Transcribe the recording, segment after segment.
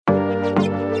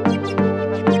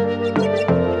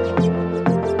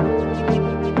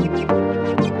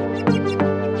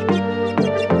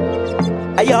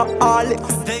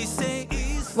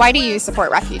Why do you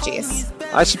support refugees?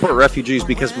 I support refugees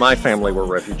because my family were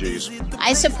refugees.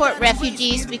 I support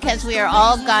refugees because we are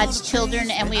all God's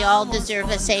children and we all deserve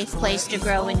a safe place to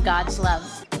grow in God's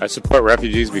love. I support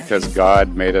refugees because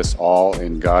God made us all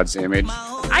in God's image.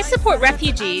 I support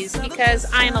refugees because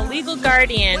I am a legal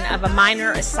guardian of a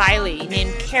minor asylee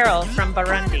named Carol from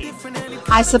Burundi.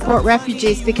 I support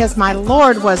refugees because my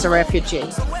Lord was a refugee.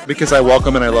 Because I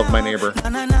welcome and I love my neighbor.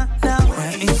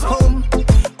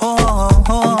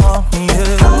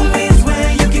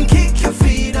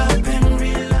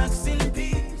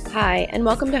 Hi, and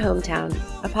welcome to Hometown,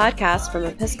 a podcast from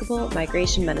Episcopal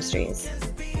Migration Ministries.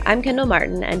 I'm Kendall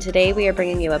Martin, and today we are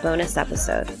bringing you a bonus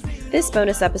episode. This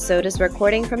bonus episode is a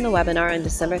recording from the webinar on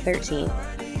December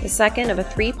 13th, the second of a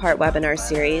three-part webinar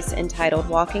series entitled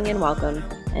Walking in Welcome,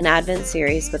 an Advent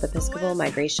series with Episcopal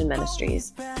Migration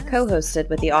Ministries, co-hosted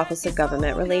with the Office of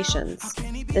Government Relations.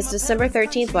 This December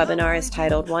 13th webinar is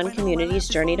titled One Community's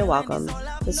Journey to Welcome,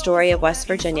 the Story of West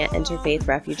Virginia Interfaith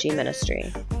Refugee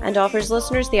Ministry, and offers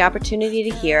listeners the opportunity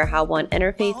to hear how one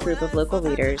interfaith group of local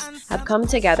leaders have come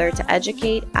together to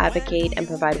educate, advocate, and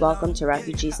provide welcome to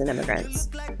refugees and immigrants.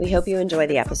 We hope you enjoy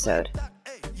the episode.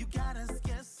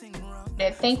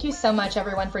 Thank you so much,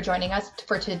 everyone, for joining us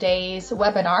for today's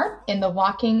webinar in the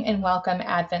Walking in Welcome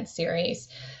Advent series.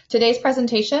 Today's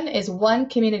presentation is One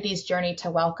Community's Journey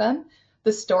to Welcome,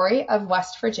 the story of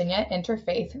West Virginia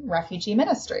Interfaith Refugee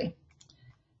Ministry.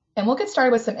 And we'll get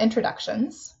started with some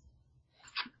introductions.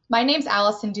 My name's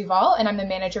Allison Duvall, and I'm the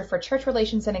manager for Church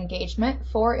Relations and Engagement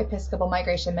for Episcopal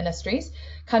Migration Ministries,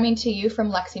 coming to you from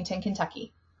Lexington,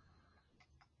 Kentucky.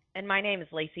 And my name is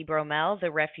Lacey Bromell,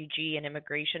 the Refugee and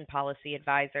Immigration Policy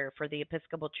Advisor for the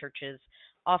Episcopal Church's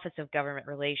Office of Government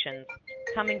Relations,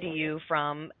 coming to you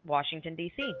from Washington,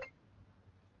 D.C.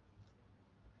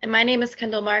 And my name is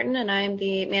Kendall Martin, and I'm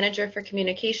the Manager for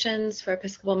Communications for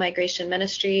Episcopal Migration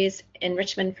Ministries in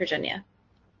Richmond, Virginia.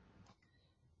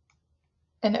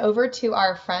 And over to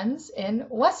our friends in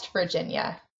West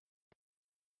Virginia.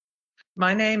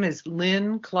 My name is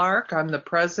Lynn Clark. I'm the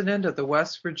president of the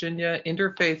West Virginia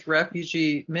Interfaith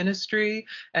Refugee Ministry,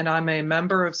 and I'm a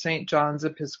member of St. John's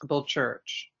Episcopal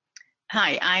Church.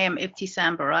 Hi, I am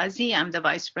Ibtisam Barazi. I'm the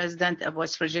vice president of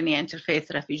West Virginia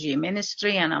Interfaith Refugee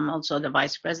Ministry, and I'm also the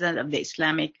vice president of the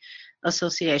Islamic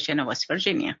Association of West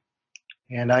Virginia.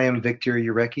 And I am Victor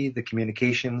Urecki, the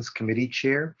communications committee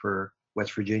chair for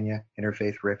West Virginia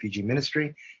Interfaith Refugee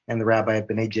Ministry and the rabbi at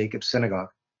B'nai Jacob Synagogue.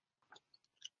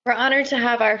 We're honored to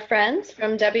have our friends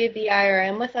from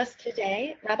WVIRM with us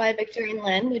today. Rabbi Victor and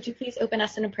Lynn, would you please open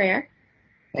us in a prayer?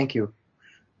 Thank you.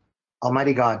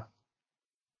 Almighty God,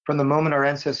 from the moment our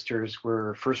ancestors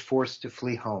were first forced to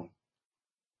flee home,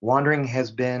 wandering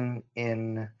has been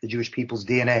in the Jewish people's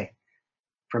DNA.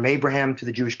 From Abraham to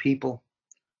the Jewish people,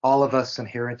 all of us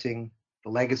inheriting the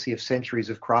legacy of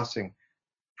centuries of crossing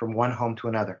from one home to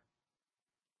another.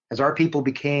 As our people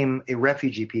became a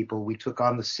refugee people, we took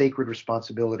on the sacred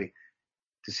responsibility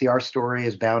to see our story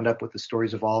as bound up with the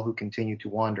stories of all who continue to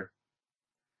wander.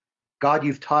 God,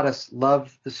 you've taught us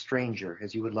love the stranger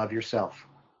as you would love yourself,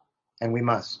 and we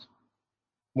must,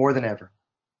 more than ever.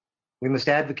 We must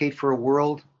advocate for a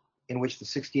world in which the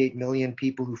 68 million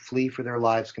people who flee for their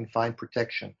lives can find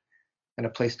protection and a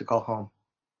place to call home.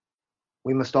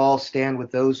 We must all stand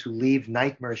with those who leave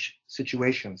nightmarish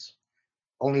situations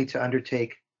only to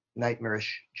undertake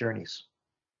nightmarish journeys.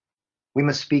 We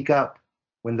must speak up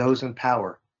when those in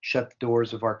power shut the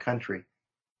doors of our country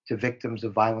to victims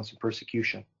of violence and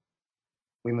persecution.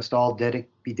 We must all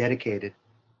be dedicated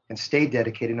and stay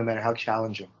dedicated no matter how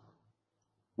challenging.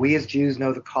 We as Jews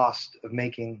know the cost of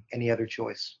making any other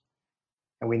choice,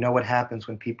 and we know what happens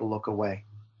when people look away.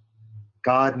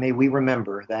 God, may we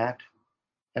remember that,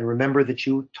 and remember that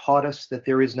you taught us that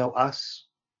there is no us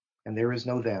and there is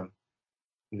no them.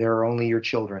 There are only your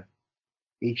children,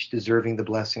 each deserving the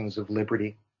blessings of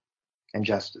liberty and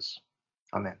justice.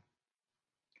 Amen.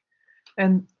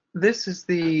 And this is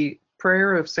the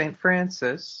prayer of St.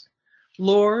 Francis.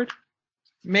 Lord,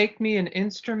 make me an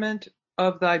instrument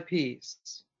of thy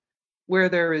peace. Where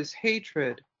there is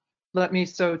hatred, let me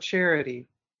sow charity.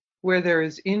 Where there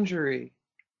is injury,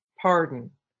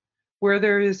 pardon. Where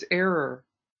there is error,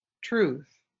 truth.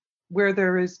 Where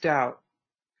there is doubt,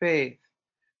 faith.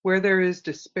 Where there is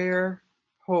despair,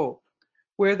 hope.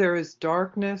 Where there is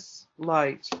darkness,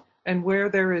 light. And where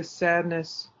there is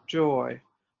sadness, joy.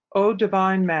 O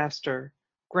divine Master,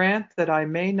 grant that I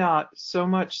may not so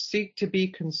much seek to be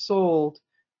consoled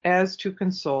as to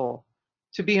console,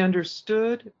 to be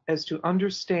understood as to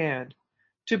understand,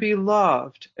 to be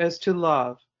loved as to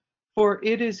love. For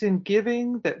it is in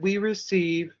giving that we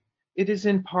receive, It is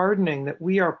in pardoning that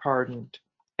we are pardoned,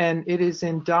 and it is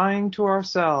in dying to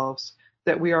ourselves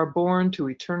that we are born to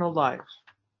eternal life.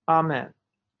 Amen.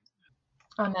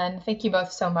 Amen. Thank you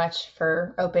both so much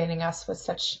for opening us with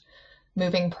such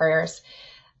moving prayers.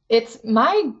 It's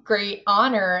my great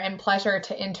honor and pleasure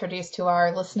to introduce to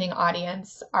our listening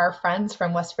audience our friends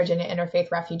from West Virginia Interfaith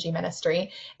Refugee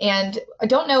Ministry. And I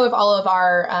don't know if all of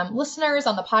our listeners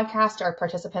on the podcast or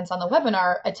participants on the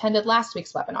webinar attended last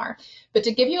week's webinar, but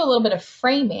to give you a little bit of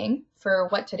framing for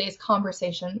what today's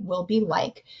conversation will be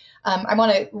like, I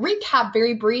want to recap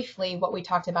very briefly what we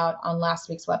talked about on last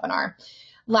week's webinar.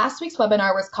 Last week's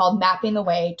webinar was called Mapping the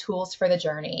Way, Tools for the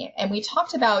Journey, and we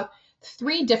talked about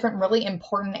 3 different really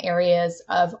important areas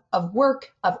of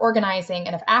work, of organizing,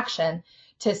 and of action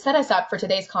to set us up for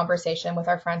today's conversation with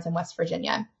our friends in West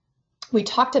Virginia. We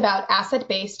talked about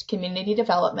asset-based community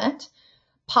development,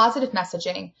 positive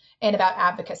messaging, and about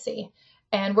advocacy.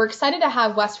 And we're excited to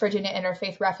have West Virginia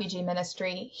Interfaith Refugee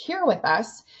Ministry here with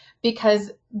us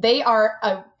because they are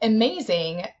an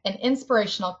amazing and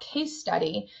inspirational case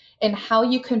study in how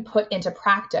you can put into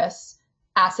practice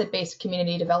asset-based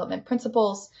community development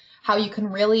principles, how you can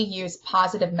really use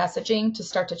positive messaging to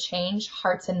start to change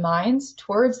hearts and minds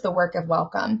towards the work of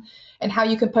welcome, and how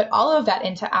you can put all of that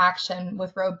into action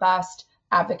with robust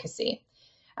advocacy.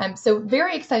 So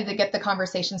very excited to get the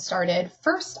conversation started,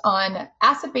 first on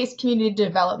asset-based community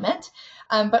development,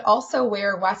 but also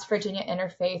where West Virginia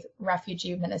Interfaith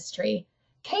Refugee Ministry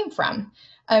came from.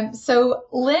 So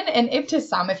Lynn and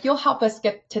Ibtisam, if you'll help us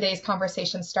get today's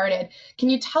conversation started, can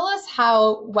you tell us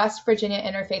how West Virginia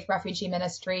Interfaith Refugee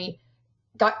Ministry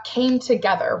came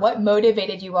together? What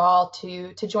motivated you all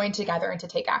to join together and to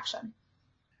take action?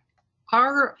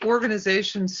 Our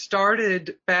organization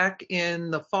started back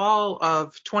in the fall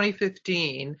of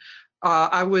 2015.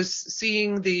 I was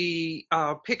seeing the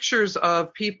pictures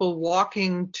of people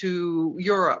walking to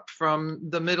Europe from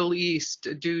the Middle East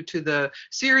due to the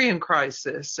Syrian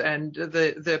crisis, and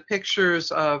the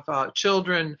pictures of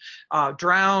children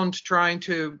drowned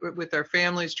with their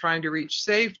families trying to reach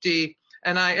safety.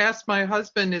 And I asked my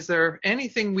husband, is there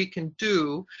anything we can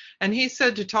do? And he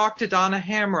said to talk to Donna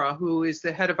Hamra, who is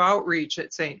the head of outreach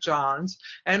at St. John's.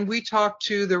 And we talked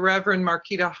to the Reverend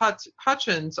Marquita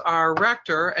Hutchins, our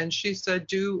rector, and she said,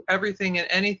 do everything and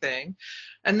anything.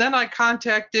 And then I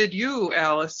contacted you,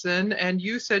 Allison, and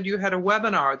you said you had a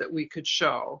webinar that we could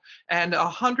show. And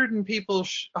 100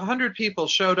 people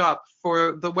showed up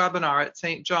for the webinar at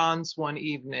St. John's one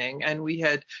evening. And we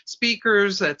had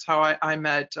speakers. That's how I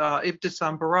met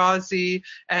Ibtisam Barazi,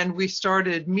 and we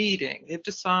started meeting.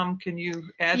 Ibtisam, can you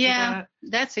add to that? Yeah,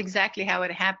 that's exactly how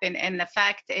it happened. And the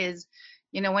fact is,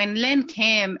 when Lynn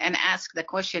came and asked the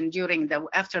question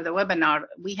after the webinar,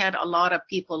 we had a lot of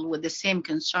people with the same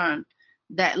concern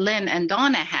that Lynn and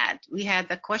Donna had. We had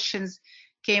the questions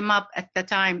came up at the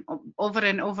time over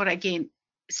and over again,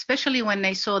 especially when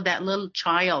they saw that little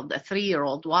child, a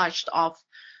 3-year-old, washed off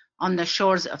on the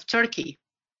shores of Turkey,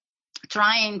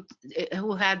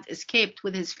 who had escaped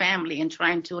with his family and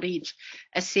trying to reach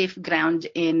a safe ground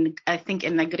in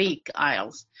the Greek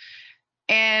Isles.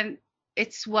 And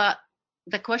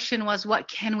the question was, what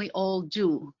can we all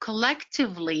do?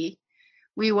 Collectively,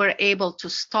 we were able to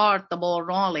start the ball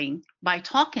rolling by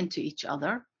talking to each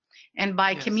other and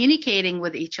by communicating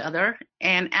with each other.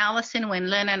 And Allison, when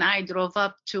Lynn and I drove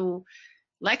up to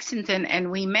Lexington and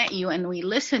we met you and we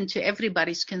listened to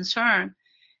everybody's concern,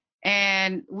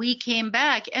 and we came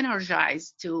back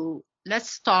energized to,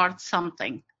 let's start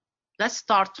something. Let's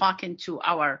start talking to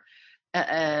our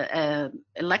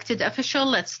elected official.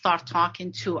 Let's start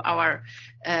talking to our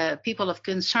people of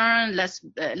concern. Let's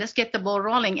get the ball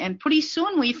rolling. And pretty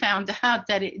soon we found out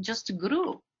that it just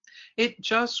grew. It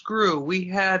just grew. We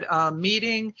had a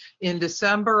meeting in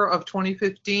December of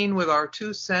 2015 with our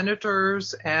 2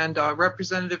 senators and a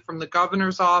representative from the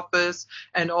governor's office,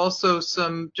 and also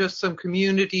some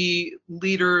community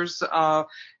leaders.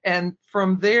 And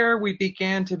from there, we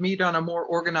began to meet on a more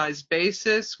organized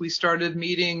basis. We started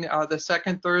meeting the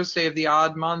second Thursday of the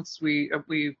odd months.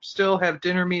 We still have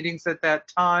dinner meetings at that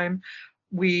time.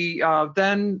 We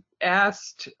then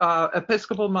asked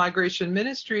Episcopal Migration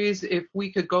Ministries if we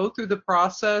could go through the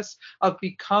process of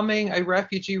becoming a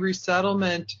refugee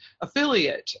resettlement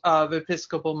affiliate of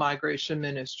Episcopal Migration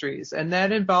Ministries. And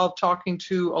that involved talking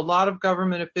to a lot of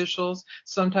government officials.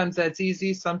 Sometimes that's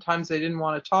easy. Sometimes they didn't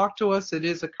want to talk to us. It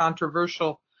is a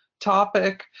controversial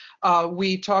topic.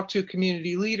 We talked to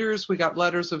community leaders. We got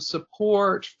letters of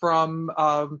support from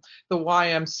the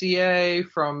YMCA,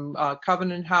 from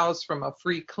Covenant House, from a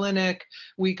free clinic.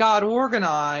 We got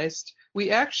organized.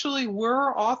 We actually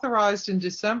were authorized in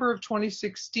December of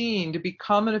 2016 to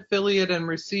become an affiliate and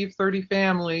receive 30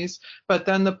 families, but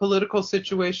then the political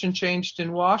situation changed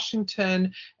in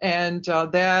Washington, and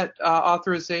that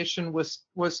authorization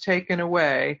was taken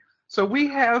away. So we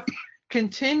have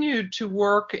continued to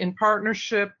work in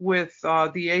partnership with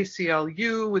the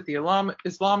ACLU, with the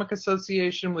Islamic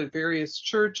Association, with various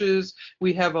churches.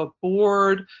 We have a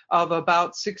board of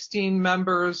about 16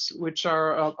 members, which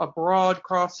are a broad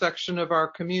cross-section of our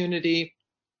community.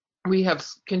 We have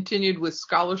continued with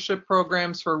scholarship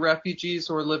programs for refugees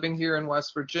who are living here in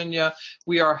West Virginia.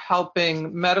 We are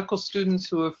helping medical students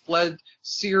who have fled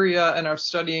Syria and are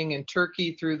studying in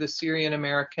Turkey through the Syrian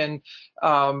American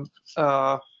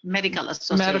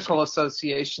Medical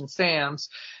Association, SAMS.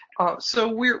 So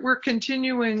we're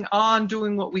continuing on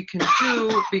doing what we can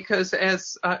do, because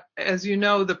as you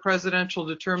know, the presidential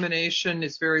determination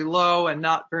is very low and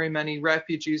not very many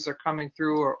refugees are coming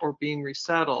through or being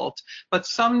resettled. But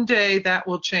someday that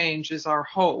will change, is our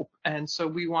hope. And so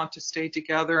we want to stay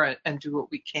together and do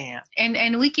what we can.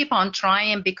 And we keep on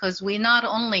trying, because we not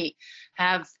only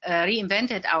have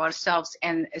reinvented ourselves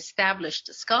and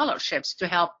established scholarships to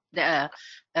help the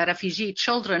refugee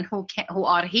children who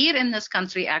are here in this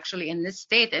country, actually in this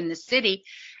state, in this city,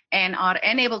 and are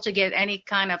unable to get any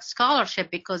kind of scholarship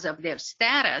because of their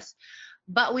status.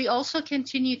 But we also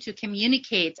continue to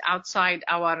communicate outside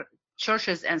our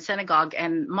churches and synagogue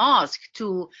and mosque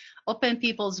to open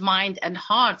people's mind and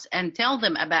hearts and tell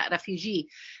them about refugee,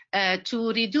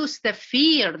 to reduce the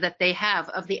fear that they have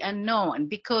of the unknown,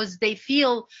 because they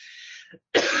feel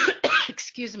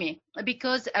excuse me,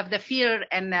 because of the fear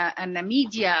and the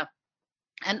media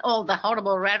and all the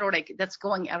horrible rhetoric that's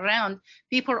going around.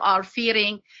 People are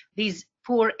fearing these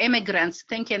poor immigrants,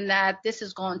 thinking that this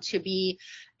is going to be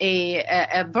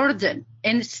a burden.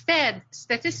 Instead,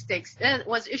 statistics that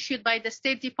was issued by the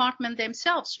State Department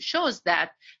themselves shows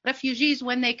that refugees,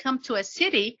 when they come to a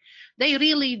city, they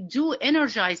really do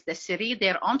energize the city.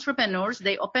 They're entrepreneurs.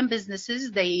 They open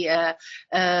businesses. They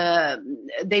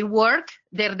work.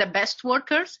 They're the best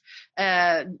workers.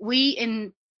 We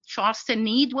in Charleston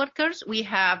need workers. We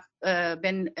have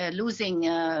been losing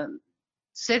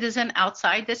citizens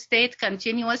outside the state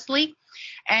continuously.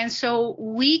 And so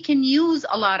we can use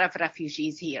a lot of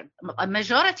refugees here. A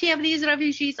majority of these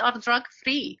refugees are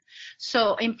drug-free.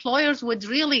 So employers would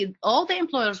really, all the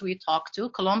employers we talked to,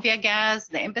 Columbia Gas,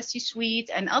 the Embassy Suite,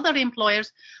 and other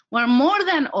employers were more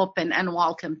than open and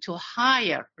welcome to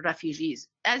hire refugees.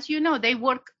 As you know, they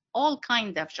work all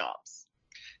kinds of jobs.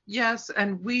 Yes,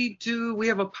 and we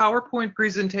have a PowerPoint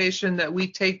presentation that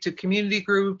we take to community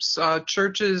groups,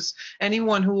 churches,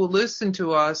 anyone who will listen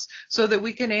to us, so that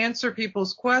we can answer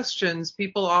people's questions.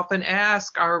 People often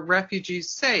ask, are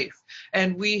refugees safe?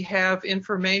 And we have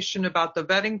information about the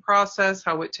vetting process,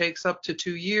 how it takes up to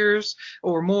 2 years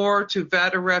or more to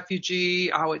vet a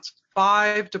refugee, how it's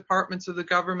 5 departments of the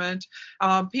government.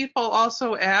 People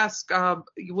also ask,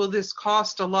 will this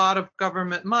cost a lot of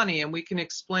government money? And we can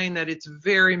explain that it's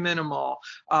very minimal,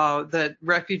 that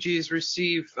refugees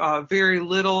receive very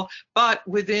little, but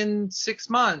within 6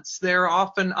 months, they're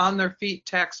often on their feet,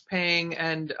 tax paying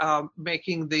and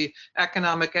making the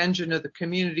economic engine of the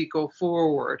community go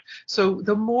forward. So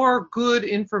the more good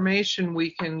information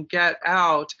we can get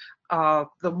out,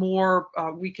 the more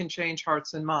we can change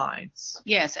hearts and minds.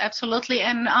 Yes, absolutely.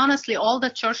 And honestly, all the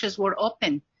churches were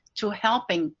open to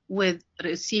helping with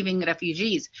receiving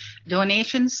refugees.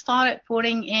 Donations started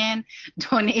pouring in,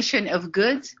 donation of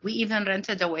goods. We even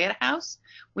rented a warehouse.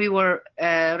 We were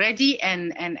ready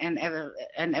and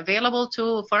available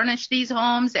to furnish these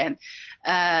homes. And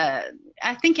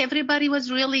I think everybody was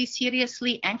really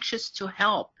seriously anxious to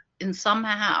help in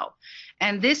somehow.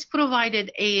 And this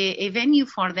provided a venue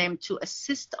for them to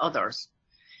assist others.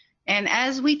 And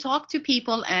as we talk to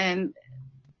people and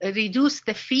reduce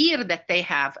the fear that they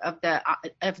have of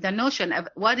the notion of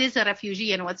what is a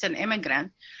refugee and what's an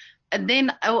immigrant, and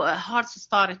then our hearts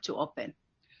started to open.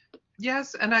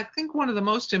 Yes, and I think one of the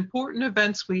most important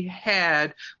events we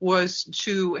had was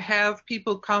to have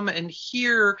people come and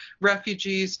hear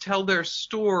refugees tell their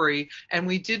story, and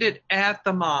we did it at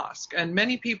the mosque. And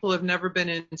many people have never been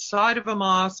inside of a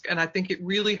mosque, and I think it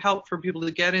really helped for people to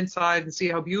get inside and see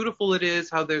how beautiful it is,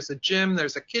 how there's a gym,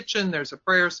 there's a kitchen, there's a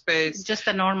prayer space. Just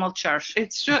a normal church.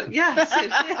 It's just, yes,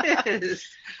 it is.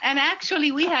 And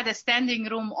actually, we had a standing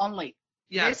room only.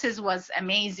 Yes. This was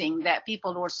amazing that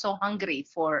people were so hungry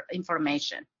for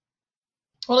information.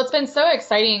 Well, it's been so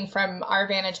exciting from our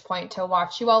vantage point to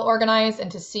watch you all organize and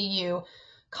to see you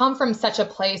come from such a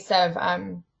place of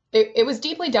it was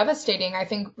deeply devastating, I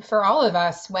think, for all of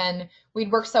us when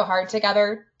we'd worked so hard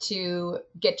together to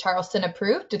get Charleston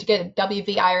approved, to get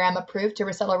WVIRM approved to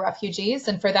resettle refugees,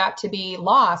 and for that to be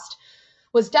lost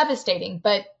was devastating.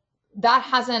 But that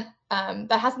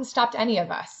hasn't stopped any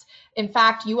of us. In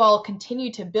fact, you all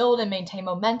continue to build and maintain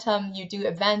momentum. You do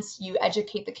events, you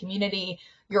educate the community,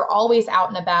 you're always out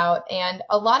and about. And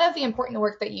a lot of the important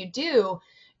work that you do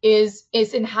is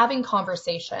in having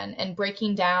conversation and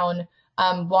breaking down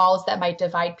walls that might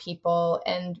divide people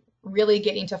and really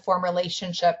getting to form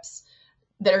relationships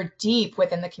that are deep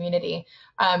within the community.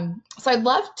 So I'd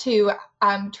love to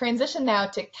transition now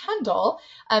to Kendall.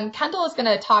 Kendall is going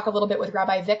to talk a little bit with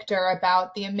Rabbi Victor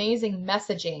about the amazing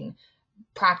messaging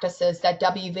practices that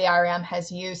WVIRM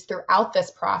has used throughout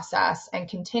this process and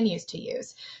continues to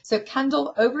use. So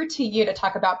Kendall, over to you to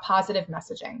talk about positive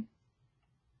messaging.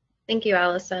 Thank you,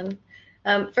 Allison.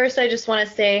 First, I just want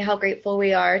to say how grateful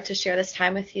we are to share this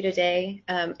time with you today.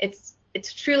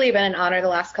 It's truly been an honor the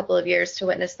last couple of years to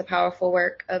witness the powerful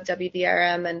work of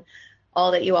WVIRM and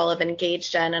all that you all have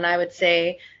engaged in. And I would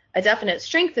say a definite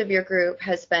strength of your group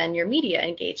has been your media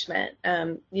engagement.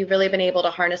 You've really been able to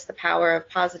harness the power of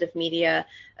positive media,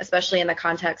 especially in the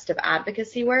context of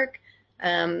advocacy work.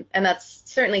 And that's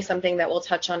certainly something that we'll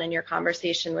touch on in your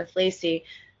conversation with Lacey.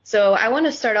 So I want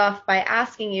to start off by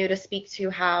asking you to speak to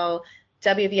how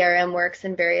WVIRM works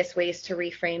in various ways to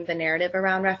reframe the narrative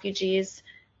around refugees,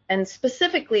 and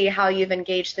specifically how you've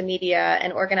engaged the media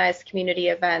and organized community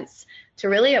events to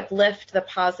really uplift the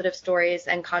positive stories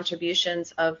and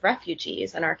contributions of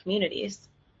refugees in our communities.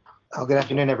 Oh, good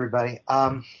afternoon, everybody.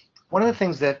 One of the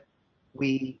things that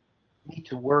we need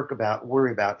to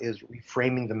worry about is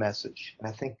reframing the message. And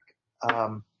I think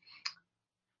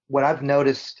what I've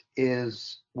noticed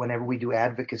is whenever we do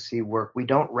advocacy work, we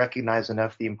don't recognize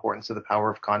enough the importance of the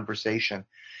power of conversation,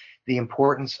 the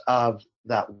importance of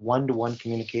that one-to-one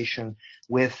communication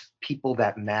with people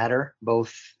that matter,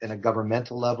 both in a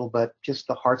governmental level, but just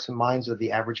the hearts and minds of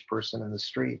the average person in the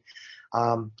street.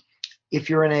 If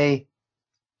you're in a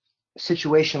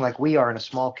situation like we are in a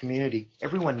small community,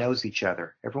 everyone knows each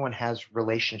other. Everyone has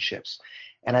relationships.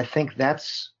 And I think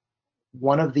that's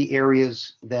one of the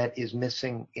areas that is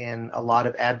missing in a lot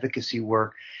of advocacy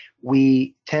work.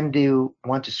 We tend to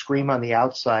want to scream on the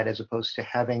outside as opposed to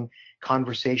having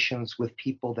conversations with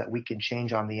people that we can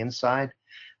change on the inside.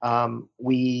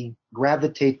 We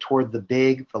gravitate toward the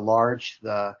big, the large,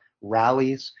 the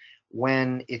rallies,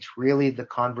 when it's really the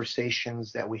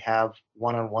conversations that we have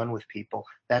one-on-one with people.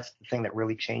 That's the thing that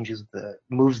really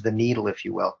moves the needle, if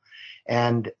you will.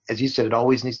 And as you said, it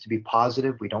always needs to be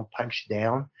positive. We don't punch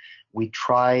down. We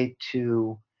try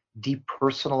to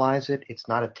depersonalize it. It's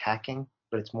not attacking,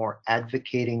 but it's more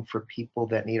advocating for people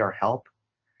that need our help.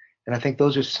 And I think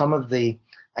those are some of the,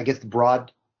 the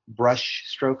broad brush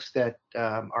strokes that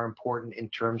are important in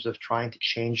terms of trying to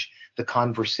change the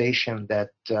conversation that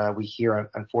we hear,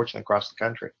 unfortunately, across the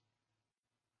country.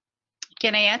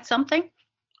 Can I add something?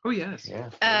 Oh, yes.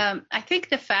 Yeah. I think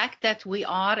the fact that we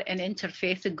are an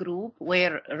interfaith group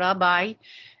where Rabbi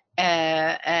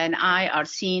and I are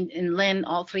seen, and Lynn,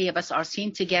 all three of us are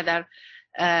seen together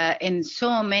in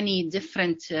so many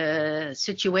different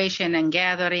situations and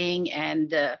gathering,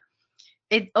 and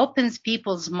it opens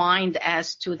people's mind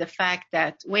as to the fact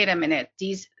that, wait a minute,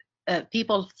 these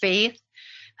people's faith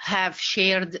have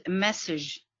shared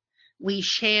message. We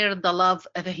share the love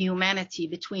of humanity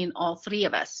between all three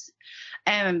of us,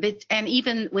 and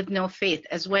even with no faith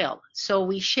as well. So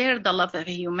we share the love of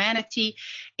humanity.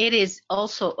 It is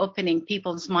also opening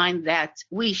people's mind that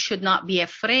we should not be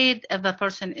afraid if a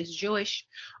person is Jewish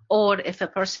or if a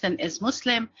person is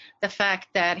Muslim. The fact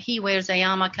that he wears a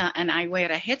yarmulke and I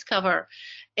wear a head cover,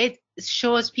 it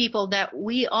shows people that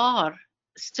we are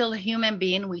still a human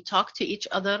being. We talk to each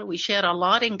other. We share a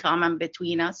lot in common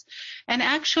between us. And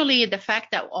actually, the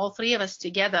fact that all three of us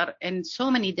together in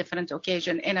so many different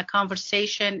occasions, in a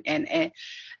conversation and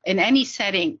in any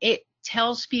setting, it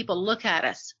tells people, look at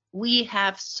us. We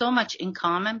have so much in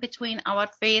common between our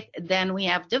faith, then we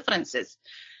have differences.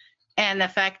 And the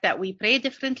fact that we pray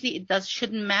differently, it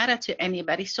shouldn't matter to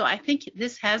anybody. So I think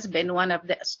this has been one of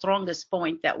the strongest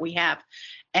points that we have.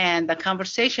 And the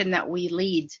conversation that we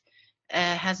lead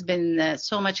has been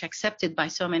so much accepted by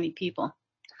so many people.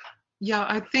 Yeah,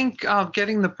 I think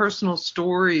getting the personal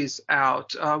stories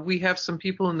out. We have some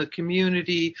people in the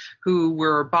community who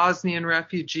were Bosnian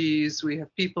refugees. We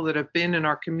have people that have been in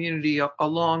our community a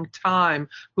long time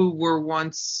who were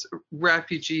once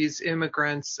refugees,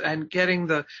 immigrants, and getting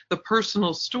the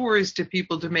personal stories to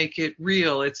people to make it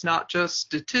real. It's not just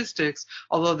statistics,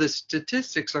 although the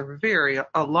statistics are very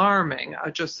alarming.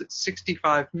 Just that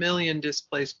 65 million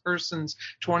displaced persons,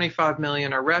 25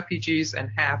 million are refugees,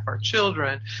 and half are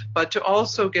children. But to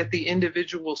also get the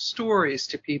individual stories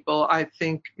to people, I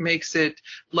think makes it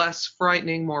less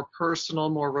frightening, more personal,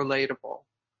 more relatable.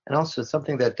 And also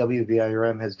something that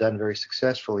WVIRM has done very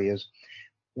successfully is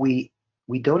we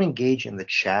don't engage in the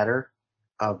chatter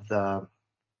of the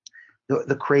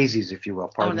crazies, if you will,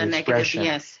 pardon the expression.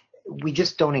 Negative, yes. We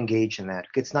just don't engage in that.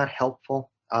 It's not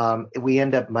helpful. We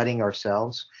end up mudding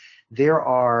ourselves. There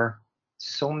are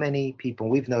so many people,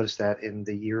 we've noticed that in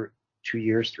the year, 2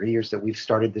 years, 3 years that we've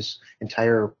started this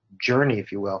entire journey,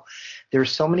 if you will. There are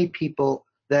so many people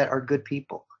that are good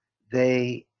people.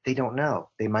 They don't know.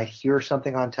 They might hear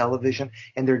something on television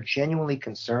and they're genuinely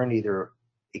concerned, either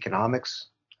economics,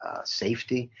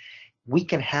 safety. We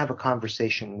can have a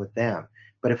conversation with them.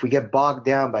 But if we get bogged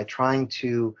down by trying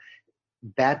to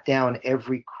bat down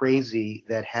every crazy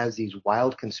that has these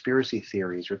wild conspiracy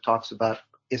theories or talks about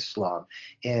Islam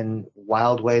in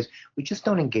wild ways, we just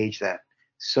don't engage that.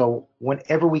 So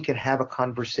whenever we can have a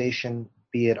conversation,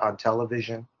 be it on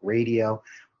television, radio,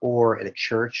 or at a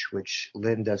church, which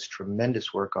Lynn does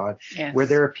tremendous work on, yes, where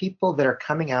there are people that are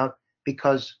coming out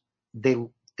because they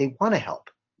want to help.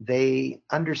 They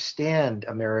understand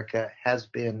America has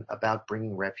been about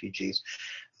bringing refugees,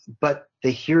 but they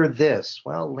hear this.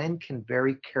 Well, Lynn can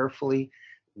very carefully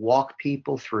walk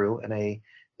people through in a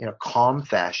calm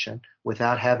fashion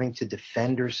without having to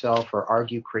defend herself or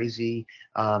argue crazy,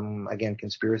 again,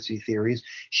 conspiracy theories.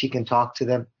 She can talk to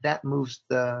them. That moves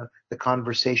the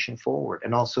conversation forward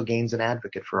and also gains an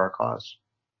advocate for our cause.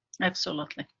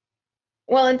 Absolutely.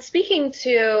 Well, and speaking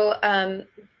to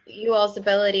you all's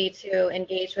ability to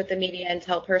engage with the media and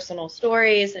tell personal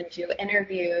stories and do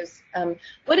interviews,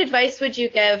 what advice would you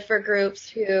give for groups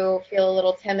who feel a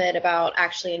little timid about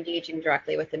actually engaging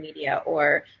directly with the media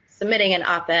or submitting an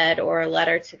op-ed or a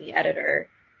letter to the editor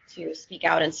to speak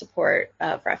out in support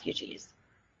of refugees?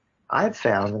 I've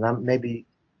found, and maybe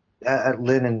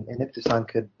Lynn and Iptisan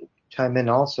could chime in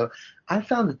also, I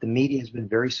found that the media has been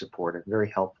very supportive,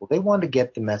 very helpful. They want to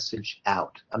get the message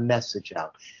out, a message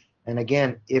out. And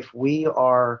again, if we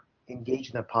are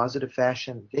engaged in a positive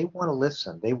fashion, they want to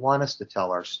listen. They want us to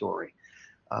tell our story.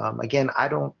 Again, I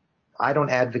don't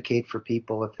advocate for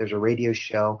people if there's a radio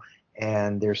show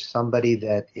and there's somebody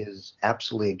that is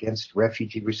absolutely against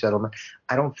refugee resettlement.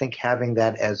 I don't think having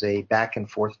that as a back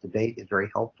and forth debate is very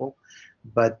helpful.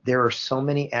 But there are so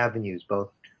many avenues,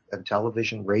 both on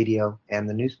television, radio, and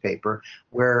the newspaper,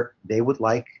 where they would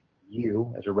like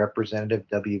you as a representative,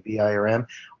 WVIRM.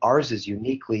 Ours is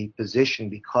uniquely positioned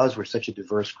because we're such a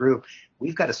diverse group.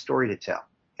 We've got a story to tell,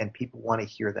 and people want to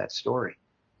hear that story.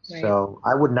 Right. So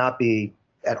I would not be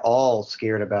at all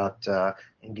scared about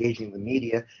engaging the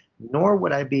media, nor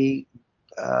would I be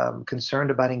concerned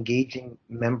about engaging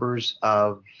members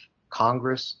of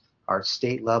Congress, our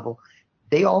state level.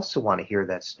 They also want to hear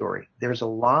that story. There's a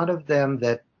lot of them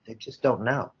that they just don't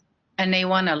know. And they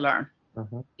want to learn.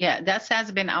 Mm-hmm. Yeah, that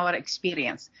has been our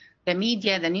experience. The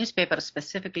media, the newspaper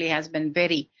specifically, has been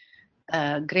very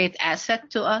great asset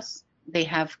to us. They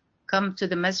have come to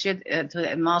the masjid, to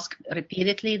the mosque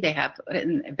repeatedly. They have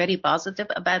written very positive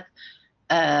about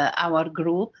our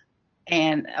group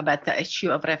and about the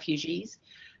issue of refugees.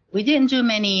 We didn't do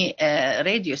many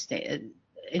radio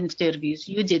interviews.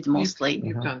 You did mostly.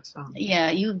 You've done some. Yeah,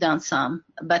 you've done some.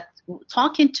 But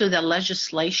talking to the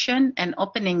legislation and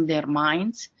opening their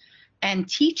minds and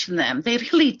teach them, they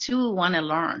really do want to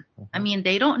learn. I mean,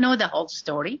 they don't know the whole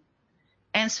story.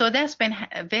 And so that's been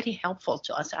very helpful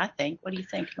to us, I think. What do you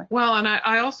think? Well, and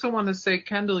I also want to say,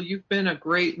 Kendall, you've been a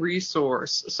great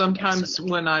resource. Sometimes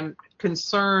Absolutely. When I'm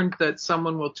concerned that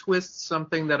someone will twist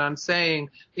something that I'm saying,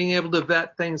 being able to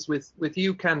vet things with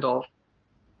you, Kendall,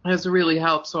 has really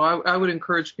helped. So I would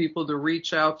encourage people to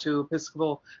reach out to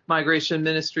Episcopal Migration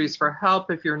Ministries for help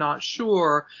if you're not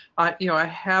sure. I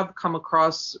have come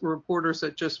across reporters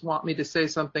that just want me to say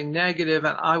something negative,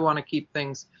 and I want to keep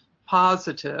things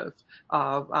positive.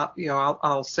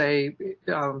 I'll say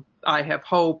I have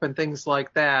hope and things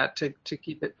like that to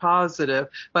keep it positive.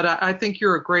 But I think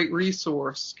you're a great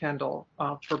resource, Kendall,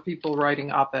 for people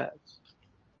writing op-eds.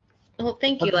 Well,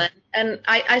 thank you, Lynn. And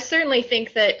I certainly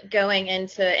think that going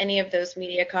into any of those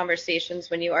media conversations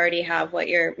when you already have what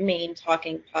your main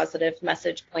talking positive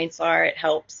message points are, it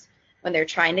helps when they're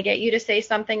trying to get you to say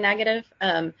something negative.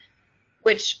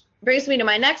 Which brings me to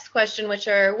my next question, which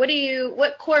are,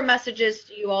 what core messages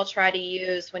do you all try to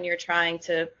use when you're trying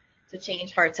to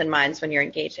change hearts and minds when you're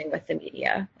engaging with the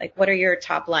media? Like, what are your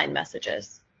top line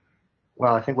messages?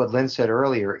 Well, I think what Lynn said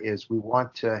earlier is we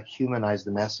want to humanize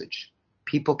the message.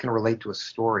 People can relate to a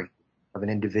story of an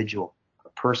individual, a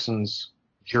person's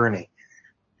journey,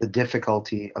 the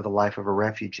difficulty of the life of a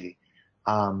refugee.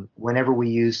 Whenever we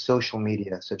use social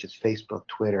media, such as Facebook,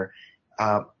 Twitter,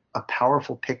 a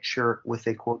powerful picture with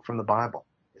a quote from the Bible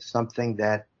is something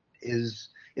that is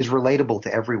relatable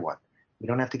to everyone. We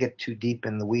don't have to get too deep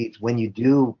in the weeds. When you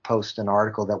do post an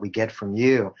article that we get from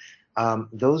you,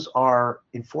 those are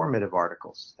informative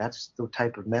articles. That's the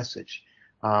type of message.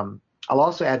 I'll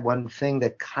also add one thing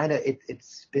that kind of it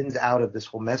spins out of this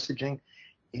whole messaging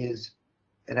is,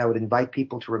 and I would invite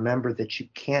people to remember that you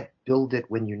can't build it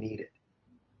when you need it.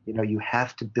 You know, you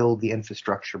have to build the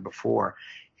infrastructure before.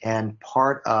 And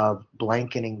part of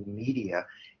blanketing the media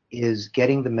is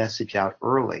getting the message out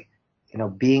early, you know,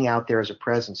 being out there as a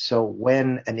presence. So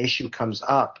when an issue comes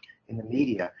up in the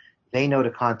media, they know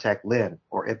to contact Lynn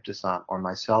or Iptasan or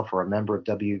myself or a member of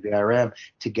WVRM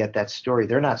to get that story.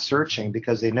 They're not searching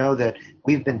because they know that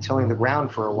we've been tilling the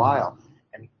ground for a while.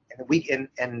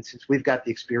 And since we've got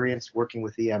the experience working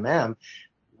with EMM,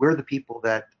 we're the people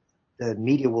that the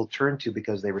media will turn to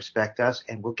because they respect us,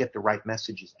 and we'll get the right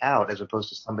messages out, as opposed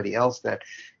to somebody else that,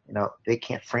 you know, they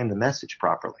can't frame the message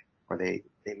properly, or they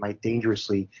might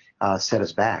dangerously set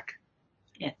us back.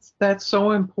 Yes. That's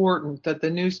so important that the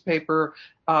newspaper,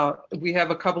 we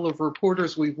have a couple of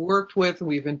reporters we've worked with, and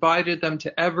we've invited them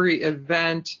to every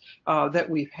event that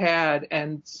we've had.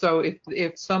 And so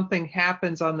if something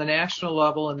happens on the national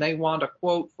level and they want a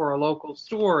quote for a local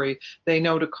story, they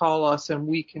know to call us, and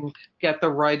we can get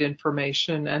the right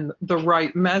information and the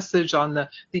right message on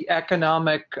the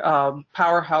economic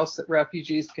powerhouse that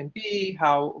refugees can be,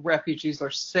 how refugees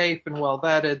are safe and well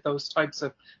vetted, those types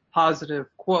of positive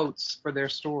quotes for their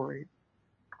story.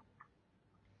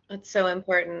 That's so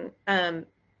important. And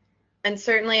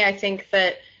certainly I think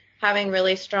that having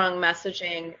really strong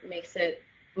messaging makes it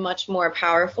much more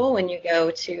powerful when you go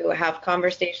to have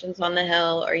conversations on the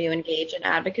Hill or you engage in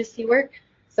advocacy work.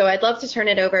 So I'd love to turn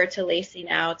it over to Lacey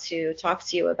now to talk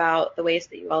to you about the ways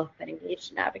that you all have been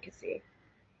engaged in advocacy.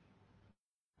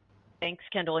 Thanks,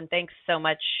 Kendall, and thanks so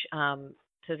much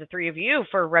to the three of you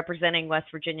for representing West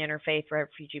Virginia Interfaith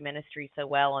Refugee Ministry so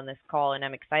well on this call. And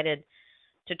I'm excited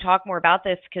to talk more about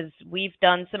this because we've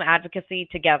done some advocacy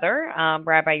together.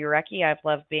 Rabbi Urecki, I've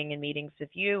loved being in meetings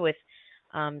with you, with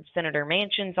Senator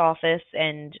Manchin's office,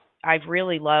 and I've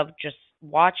really loved just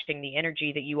watching the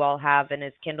energy that you all have. And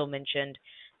as Kendall mentioned,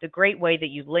 the great way that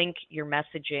you link your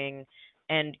messaging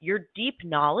and your deep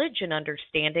knowledge and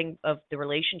understanding of the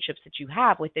relationships that you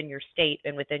have within your state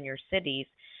and within your cities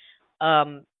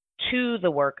to the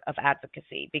work of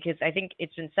advocacy, because I think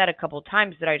it's been said a couple of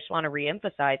times that I just want to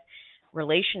reemphasize,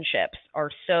 relationships are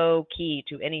so key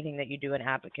to anything that you do in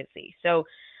advocacy. So,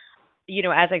 you know,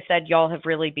 as I said, y'all have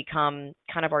really become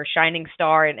kind of our shining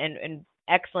star and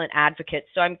excellent advocates.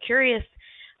 So I'm curious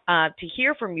to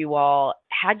hear from you all.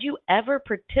 Had you ever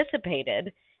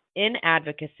participated in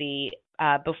advocacy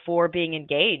before being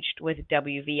engaged with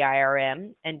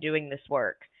WVIRM and doing this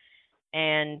work?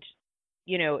 And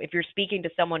you know, if you're speaking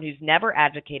to someone who's never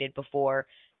advocated before,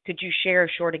 could you share a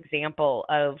short example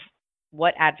of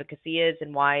what advocacy is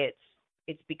and why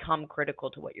it's become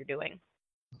critical to what you're doing?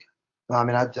 Well, I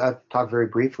mean, I've talked very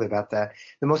briefly about that.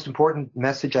 The most important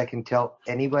message I can tell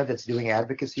anybody that's doing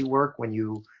advocacy work when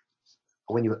you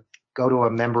go to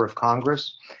a member of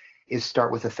Congress is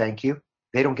start with a thank you.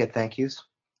 They don't get thank yous.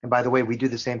 And by the way, we do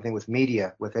the same thing with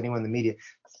media, with anyone in the media.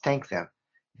 Thank them.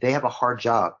 They have a hard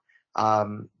job.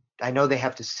 I know they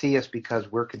have to see us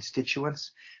because we're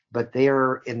constituents, but they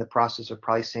are in the process of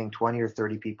probably seeing 20 or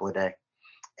 30 people a day.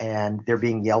 And they're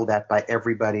being yelled at by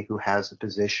everybody who has a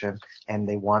position, and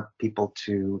they want people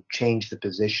to change the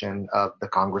position of the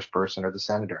congressperson or the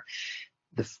senator.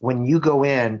 When you go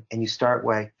in and you start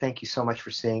with, thank you so much for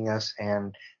seeing us,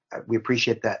 and we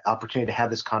appreciate that opportunity to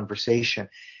have this conversation,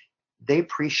 they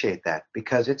appreciate that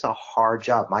because it's a hard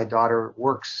job. My daughter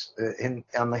works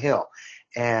on the Hill,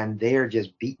 and they are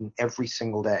just beaten every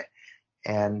single day.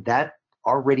 And that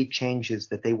already changes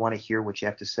that they want to hear what you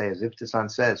have to say. As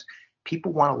Iptasan says,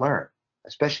 people want to learn,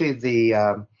 especially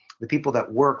the people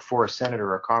that work for a senator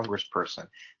or a congressperson.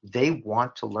 They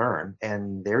want to learn,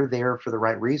 and they're there for the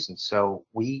right reasons. So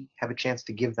we have a chance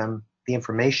to give them the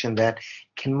information that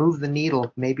can move the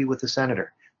needle, maybe with a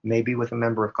senator, maybe with a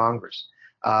member of Congress.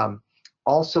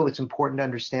 Also, it's important to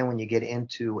understand when you get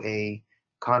into a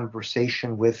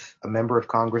conversation with a member of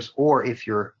Congress, or if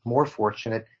you're more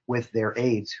fortunate, with their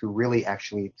aides who really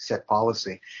actually set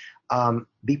policy.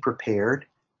 Be prepared.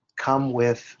 Come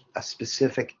with a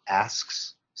specific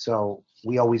asks. So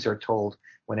we always are told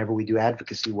whenever we do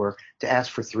advocacy work to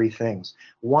ask for 3 things.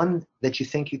 One that you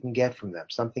think you can get from them,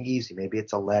 something easy. Maybe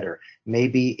it's a letter.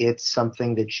 Maybe it's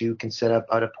something that you can set up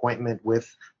an appointment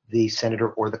with the senator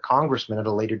or the congressman at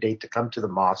a later date to come to the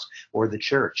mosque or the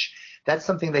church. That's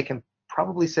something they can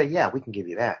probably say, yeah, we can give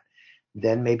you that.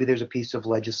 Then maybe there's a piece of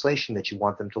legislation that you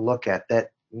want them to look at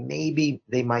that maybe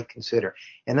they might consider.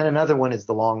 And then another one is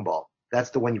the long ball. That's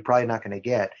the one you're probably not going to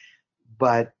get,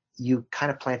 but you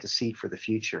kind of plant a seed for the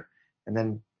future. And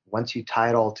then once you tie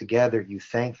it all together, you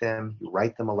thank them, you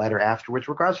write them a letter afterwards,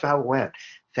 regardless of how it went,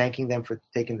 thanking them for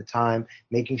taking the time,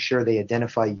 making sure they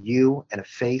identify you and a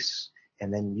face,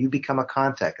 and then you become a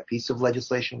contact. A piece of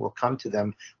legislation will come to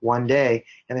them one day,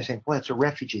 and they're saying, well, it's a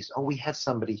refugees. Oh, we had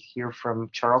somebody here from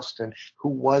Charleston. Who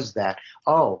was that?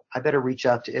 Oh, I better reach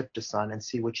out to Ibtisan and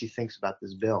see what she thinks about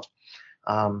this bill.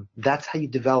 That's how you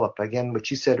develop, again,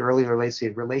 what you said earlier, Lacey,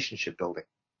 relationship building.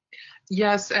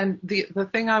 Yes, and the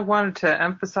thing I wanted to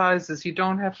emphasize is you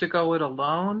don't have to go it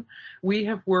alone. We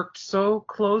have worked so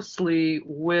closely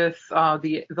with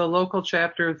the local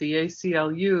chapter of the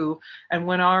ACLU, and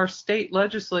when our state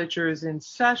legislature is in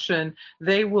session,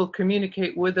 they will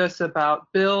communicate with us about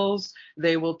bills.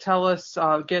 They will tell us,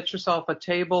 get yourself a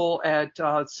table at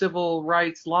Civil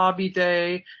Rights Lobby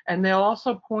Day, and they'll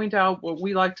also point out what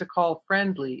we like to call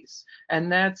friendlies, and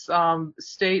that's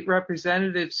state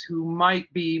representatives who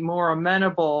might be more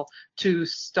amenable to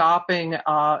stopping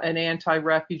an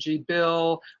anti-refugee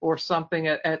bill or something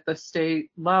at the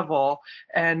state level,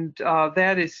 and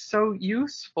that is so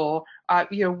useful.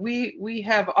 We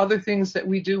have other things that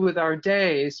we do with our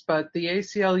days, but the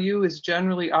ACLU is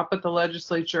generally up at the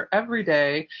legislature every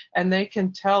day, and they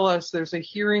can tell us there's a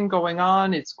hearing going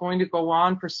on. It's going to go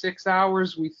on for 6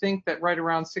 hours. We think that right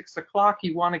around 6 o'clock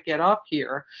you want to get up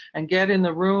here and get in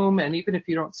the room, and even if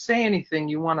you don't say anything,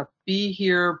 you want to be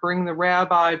here, bring the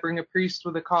rabbi, bring a priest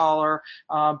with a collar,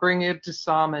 bring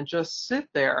Ibtisam, and just sit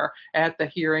there at the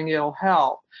hearing. It'll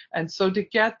help. And so to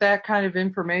get that kind of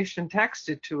information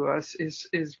texted to us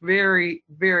is very,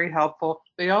 very helpful.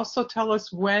 They also tell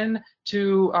us when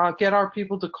to get our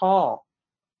people to call.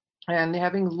 And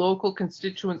having local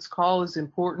constituents call is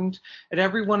important. At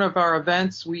every one of our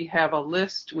events, we have a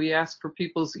list. We ask for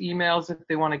people's emails if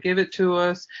they want to give it to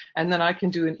us. And then I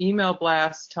can do an email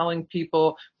blast telling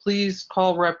people, please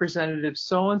call Representative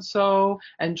so-and-so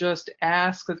and just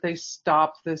ask that they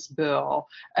stop this bill.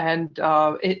 And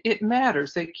it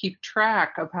matters. They keep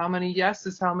track of how many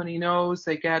yeses, how many nos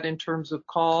they get in terms of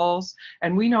calls.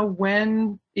 And we know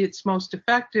when it's most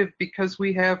effective because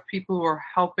we have people who are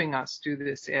helping us do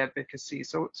this advocacy.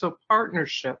 So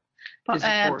partnership.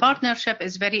 Partnership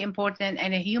is very important,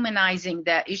 and humanizing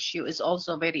the issue is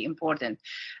also very important.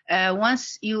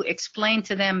 Once you explain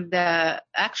to them the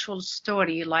actual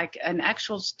story, like an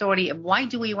actual story of why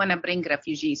do we want to bring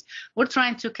refugees? We're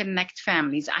trying to connect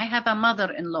families. I have a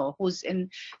mother-in-law who's in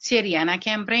Syria and I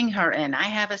can't bring her in. I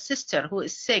have a sister who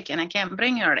is sick and I can't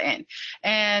bring her in.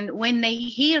 And when they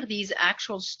hear these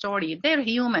actual stories, they're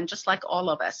human just like all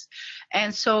of us.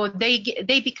 And so they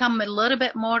become a little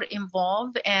bit more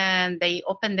involved, and they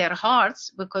open their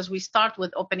hearts, because we start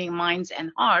with opening minds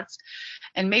and hearts,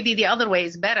 and maybe the other way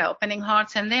is better, opening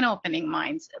hearts and then opening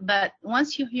minds. But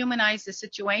once you humanize the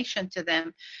situation to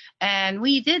them, and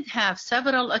we did have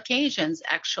several occasions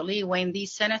actually when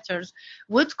these senators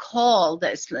would call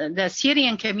the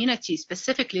Syrian community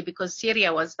specifically, because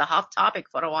Syria was the hot topic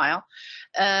for a while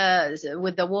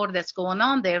with the war that's going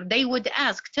on there, they would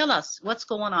ask, tell us what's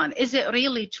going on. Is it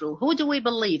really true? Who do we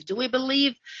believe? Do we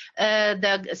believe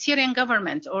the Syrian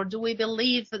government, or do we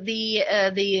believe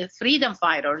the freedom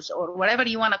fighters, or whatever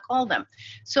you want to call them?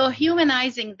 So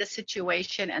humanizing the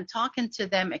situation and talking to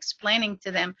them, explaining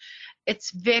to them,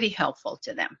 it's very helpful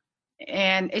to them.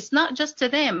 And it's not just to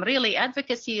them, really,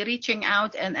 advocacy, reaching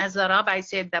out, and as the rabbi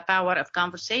said, the power of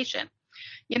conversation.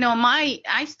 You know,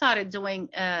 I started doing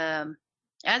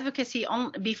advocacy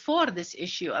before this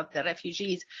issue of the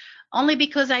refugees, only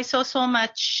because I saw so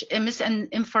much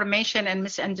misinformation and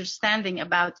misunderstanding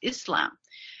about Islam.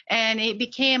 And it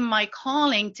became my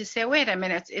calling to say, wait a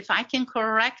minute, if I can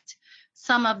correct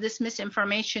some of this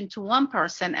misinformation to one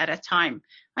person at a time,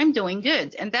 I'm doing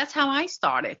good. And that's how I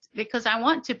started, because I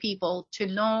want people to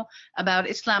know about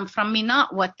Islam from me,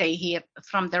 not what they hear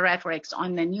from the rhetorics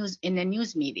on the news, in the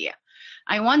news media.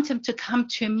 I want them to come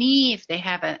to me if they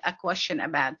have a question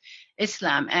about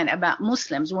Islam and about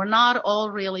Muslims. We're not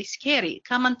all really scary.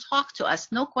 Come and talk to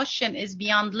us. No question is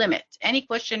beyond limit. Any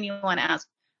question you want to ask,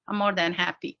 I'm more than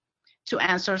happy to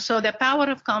answer. So the power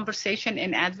of conversation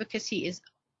and advocacy is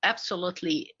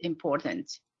absolutely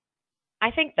important.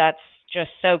 I think that's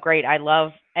just so great. I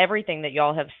love everything that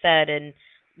y'all have said. And,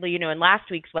 you know, in last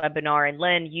week's webinar, and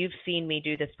Lynn, you've seen me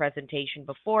do this presentation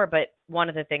before, but one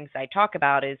of the things I talk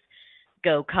about is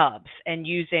go Cubs and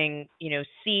using, you know,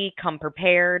 C, come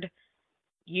prepared,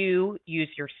 U, use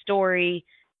your story,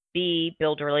 B,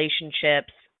 build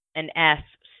relationships, and S,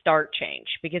 start change,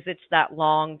 because it's that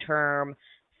long-term,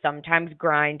 sometimes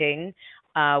grinding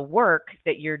work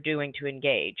that you're doing to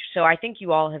engage. So I think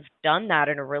you all have done that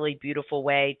in a really beautiful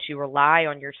way, to rely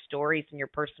on your stories and your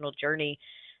personal journey.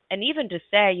 And even to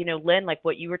say, you know, Lynn, like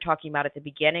what you were talking about at the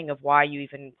beginning of why you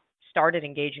even started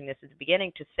engaging this at the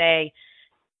beginning, to say,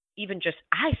 even just,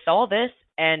 I saw this,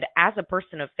 and as a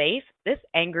person of faith, this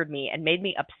angered me and made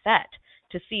me upset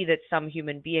to see that some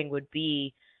human being would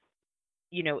be,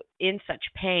 you know, in such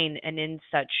pain and in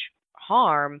such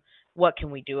harm. What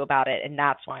can we do about it? And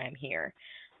that's why I'm here.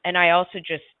 And I also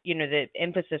just, you know, the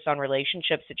emphasis on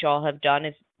relationships that y'all have done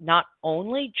is not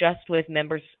only just with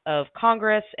members of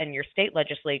Congress and your state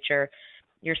legislature,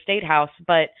 your state house,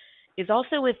 but is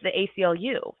also with the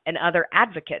ACLU and other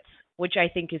advocates, which I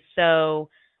think is so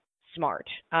smart,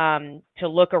 to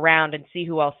look around and see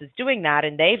who else is doing that.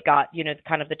 And they've got, you know,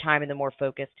 kind of the time and the more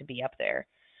focus to be up there.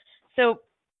 So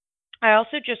I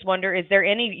also just wonder, is there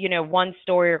any, you know, one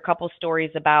story or a couple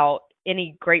stories about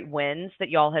any great wins that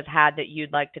y'all have had that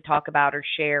you'd like to talk about or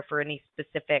share for any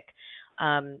specific,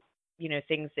 you know,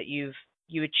 things that you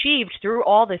achieved through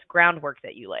all this groundwork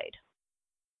that you laid?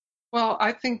 Well,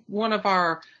 I think one of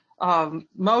our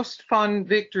most fun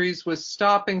victories was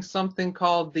stopping something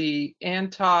called the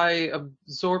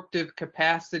Anti-Absorptive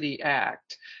Capacity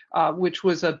Act, which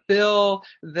was a bill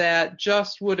that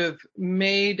just would have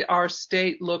made our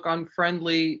state look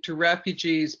unfriendly to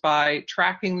refugees by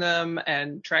tracking them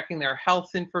and tracking their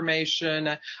health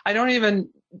information. I don't even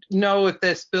know if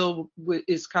this bill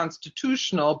is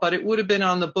constitutional, but it would have been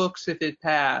on the books if it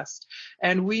passed.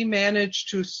 And we managed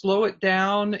to slow it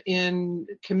down in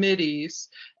committees,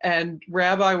 and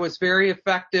Rabbi was very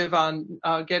effective on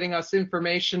getting us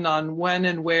information on when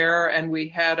and where, and we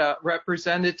had a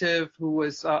representative who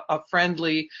was a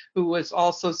friendly, who was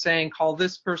also saying, call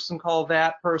this person, call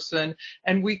that person,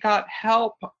 and we got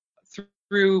help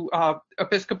through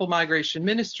Episcopal Migration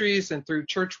Ministries and through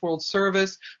Church World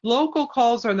Service. Local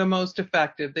calls are the most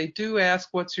effective. They do ask,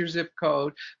 what's your zip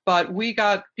code? But we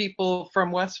got people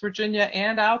from West Virginia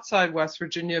and outside West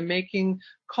Virginia making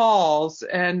calls,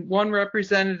 and one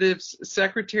representative's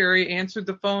secretary answered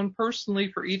the phone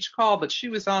personally for each call, but she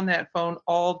was on that phone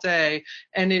all day,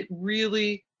 and it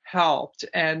really helped.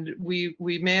 And we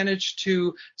managed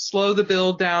to slow the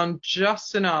bill down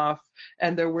just enough,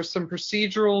 and there were some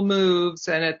procedural moves,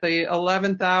 and at the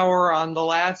 11th hour on the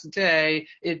last day,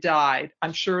 it died.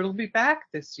 I'm sure it'll be back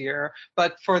this year,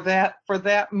 but for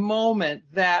that moment,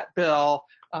 that bill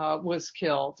was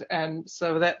killed. And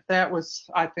so that was,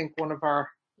 I think, one of our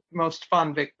most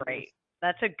fun victories. Great.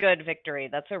 That's a good victory.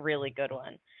 That's a really good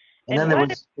one. And then there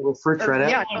was fruit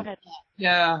right after.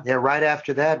 Yeah. Right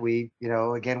after that, we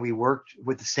worked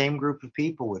with the same group of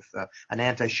people with an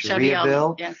anti-Sharia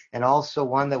bill, and also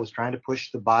one that was trying to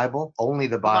push the Bible, only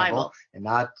the Bible, and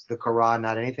not the Quran,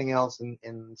 not anything else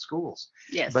in schools.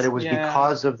 Yes. But it was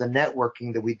because of the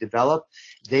networking that we developed.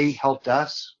 They helped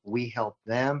us, we helped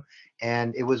them,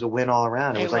 and it was a win all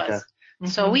around. It was like a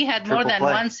so we had more than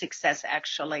play. one success,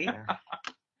 actually.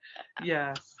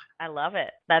 Yes. I love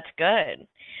it. That's good.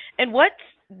 And what's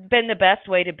been the best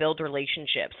way to build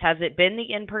relationships? Has it been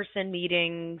the in-person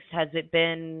meetings? Has it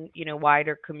been, you know,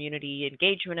 wider community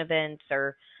engagement events?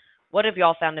 Or what have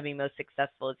y'all found to be most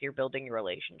successful as you're building your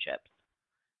relationships?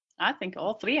 I think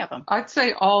all three of them. I'd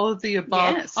say all of the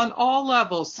above, Yes. on all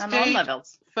levels, On state, all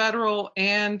levels. federal,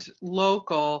 and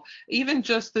local. Even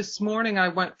just this morning, I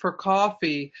went for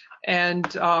coffee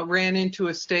and ran into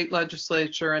a state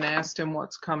legislature and asked him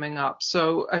what's coming up.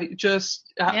 So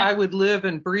I would live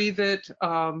and breathe it,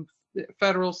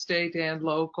 federal, state, and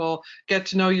local. Get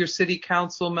to know your city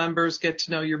council members, get to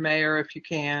know your mayor if you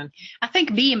can. I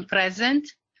think being present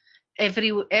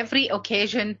every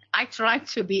occasion, I try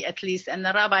to be at least, and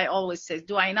the rabbi always says,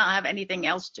 do I not have anything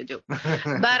else to do? But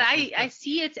I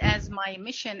see it as my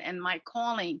mission and my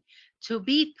calling to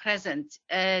be present.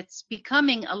 It's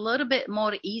becoming a little bit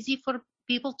more easy for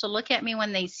people to look at me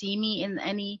when they see me in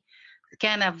any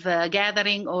kind of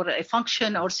gathering or a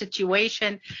function or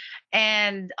situation,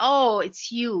 and oh,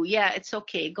 it's you, yeah, it's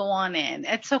okay, go on in,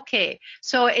 it's okay.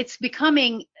 So it's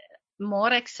becoming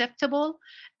more acceptable.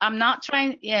 I'm not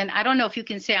trying, and I don't know if you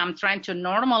can say I'm trying to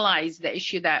normalize the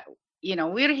issue that,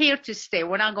 we're here to stay.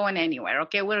 We're not going anywhere.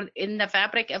 Okay. We're in the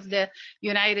fabric of the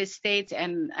United States.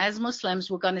 And as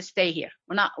Muslims, we're going to stay here.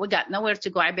 We got nowhere to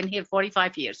go. I've been here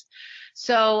 45 years.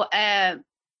 So,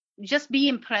 just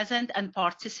being present and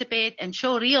participate and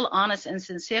show real honest and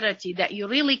sincerity that you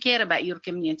really care about your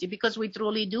community, because we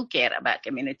truly do care about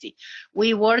community.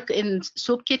 We work in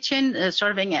soup kitchen,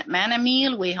 serving at Manna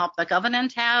Meal. We help the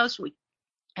Covenant House. We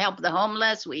help the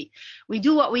homeless. We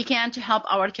do what we can to help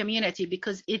our community,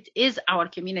 because it is our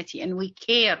community and we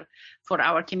care for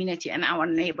our community and our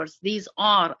neighbors. These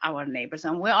are our neighbors,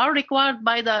 and we are required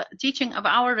by the teaching of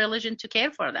our religion to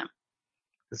care for them.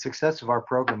 The success of our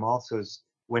program also is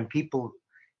when people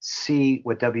see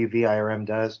what WVIRM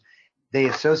does, they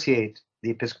associate the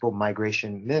Episcopal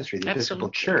Migration Ministry, the Episcopal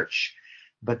Church.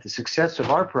 But the success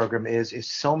of our program is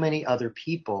so many other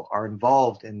people are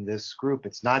involved in this group.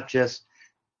 It's not just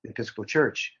the Episcopal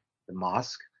Church, the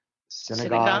mosque,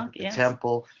 synagogue, the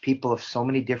temple, people of so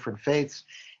many different faiths.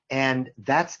 And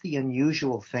that's the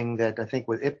unusual thing that I think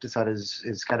what Ibtisan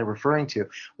is kind of referring to.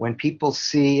 When people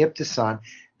see Ibtisan,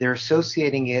 they're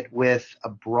associating it with a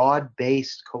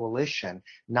broad-based coalition,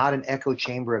 not an echo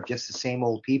chamber of just the same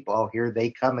old people. Oh, here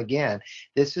they come again.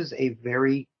 This is a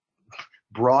very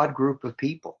broad group of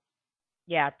people.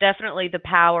 Yeah, definitely the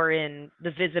power in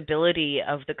the visibility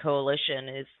of the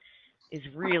coalition is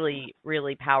really,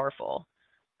 really powerful.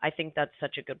 I think that's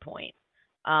such a good point.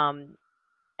 And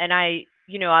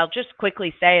I'll just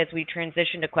quickly say, as we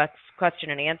transition to question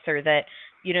and answer, that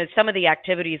some of the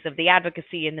activities of the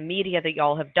advocacy and the media that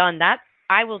y'all have done, that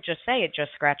I will just say it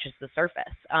just scratches the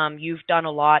surface. You've done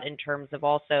a lot in terms of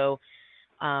also,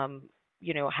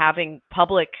 having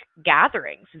public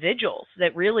gatherings, vigils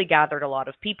that really gathered a lot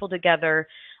of people together,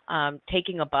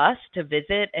 taking a bus to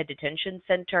visit a detention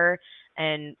center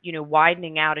and,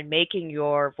 widening out and making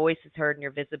your voices heard and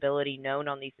your visibility known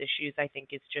on these issues, I think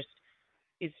is just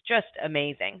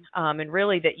amazing. And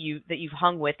really that you've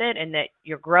hung with it and that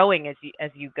you're growing as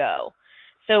you go.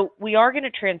 So we are going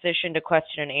to transition to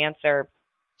question and answer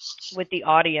with the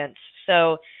audience.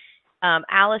 So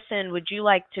Allison, would you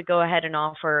like to go ahead and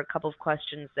offer a couple of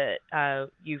questions that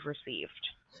you've received?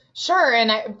 Sure.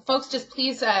 And folks, just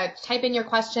please type in your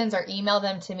questions or email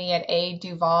them to me at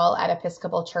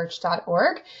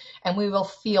aduval@episcopalchurch.org, and we will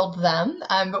field them.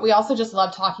 But we also just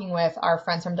love talking with our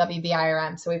friends from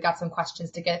WVIRM. So we've got some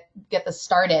questions to get this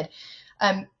started.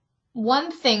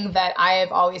 One thing that I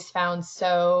have always found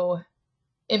so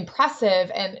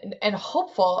impressive and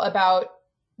hopeful about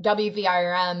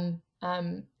WVIRM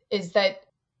is that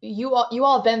you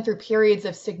all have been through periods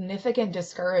of significant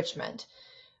discouragement,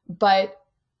 but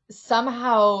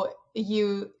somehow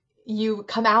you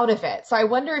come out of it. So I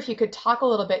wonder if you could talk a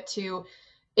little bit to,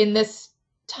 in this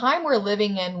time we're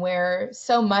living in where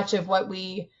so much of what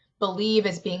we believe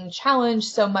is being challenged,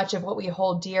 so much of what we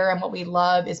hold dear and what we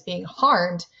love is being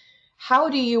harmed, how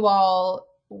do you all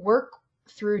work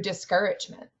through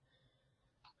discouragement?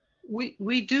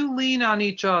 We do lean on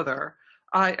each other.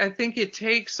 I think it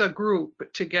takes a group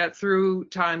to get through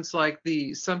times like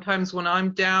these. Sometimes when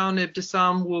I'm down,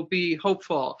 Ibtisan will be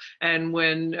hopeful. And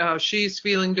when she's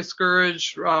feeling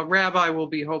discouraged, Rabbi will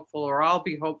be hopeful, or I'll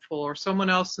be hopeful, or someone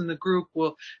else in the group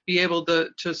will be able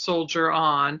to soldier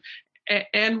on.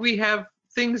 And we have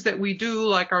things that we do,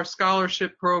 like our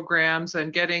scholarship programs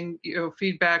and getting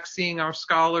feedback, seeing our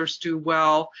scholars do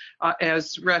well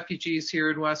as refugees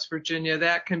here in West Virginia.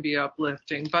 That can be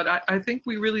uplifting. But I think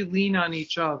we really lean on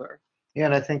each other. Yeah,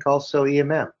 and I think also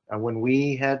EMM. When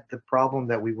we had the problem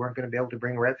that we weren't going to be able to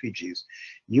bring refugees,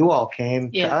 you all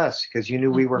came to us because you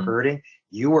knew we were hurting,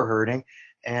 you were hurting,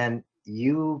 and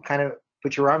you kind of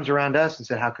put your arms around us and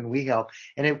said, how can we help?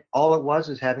 And all it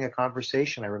was having a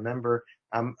conversation. I remember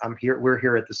we're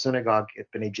here at the synagogue,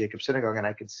 at B'nai Jacob Synagogue, and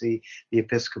I could see the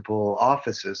Episcopal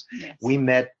offices. Yes. We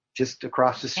met just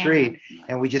across the street,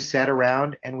 and we just sat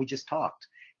around and we just talked.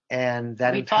 And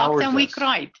that empowers us. We talked and we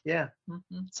cried. Yeah.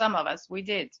 Mm-hmm. Some of us, we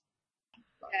did.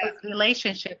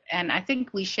 Relationship, and I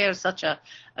think we share such a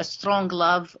strong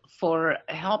love for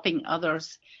helping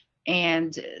others.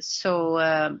 And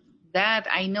so that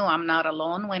I know I'm not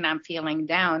alone when I'm feeling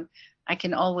down. I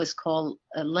can always call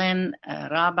Lynn,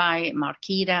 Rabbi,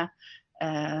 Marquita,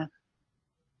 and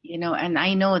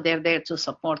I know they're there to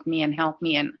support me and help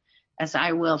me, and as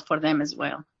I will for them as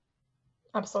well.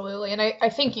 Absolutely. And I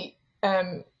think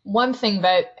one thing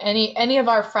that any of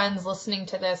our friends listening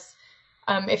to this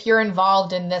if you're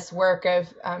involved in this work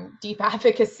of deep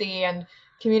advocacy and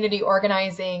community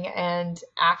organizing and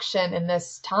action in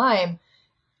this time,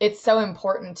 it's so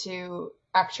important to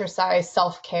exercise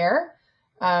self-care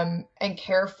and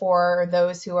care for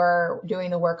those who are doing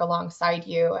the work alongside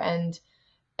you. And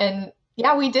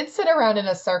yeah, we did sit around in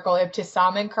a circle,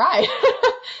 Ibtisam, and cry.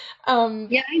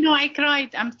 Yeah, I know I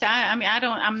cried.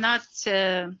 I'm not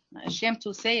ashamed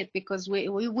to say it, because we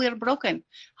were broken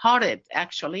hearted,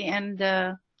 actually.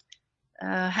 And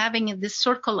having this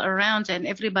circle around and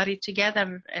everybody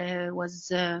together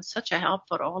was such a help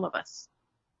for all of us.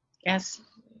 Yes.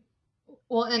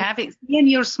 Well, and seeing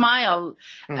your smile,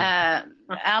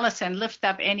 Allison, lift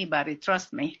up anybody.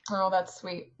 Trust me. Oh, that's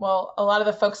sweet. Well, a lot of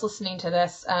the folks listening to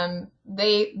this,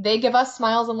 they give us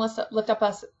smiles and lift up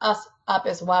us up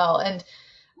as well. And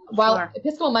while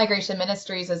Episcopal Migration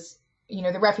Ministries is,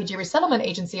 the refugee resettlement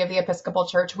agency of the Episcopal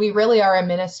Church, we really are a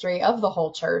ministry of the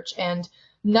whole church. And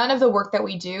none of the work that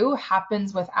we do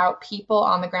happens without people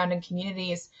on the ground in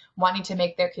communities wanting to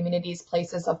make their communities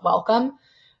places of welcome.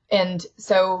 And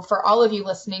so for all of you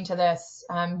listening to this,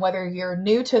 whether you're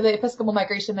new to the Episcopal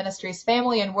Migration Ministries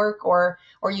family and work, or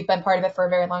you've been part of it for a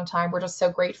very long time, we're just so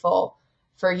grateful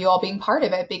for you all being part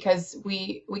of it, because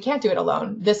we can't do it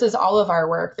alone. This is all of our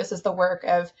work. This is the work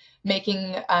of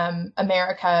making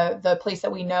America the place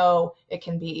that we know it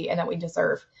can be and that we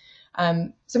deserve. So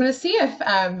I'm going to see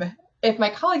if my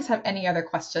colleagues have any other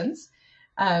questions,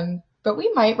 but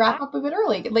we might wrap up a bit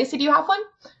early. Lacey, do you have one?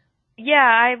 Yeah,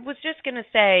 I was just going to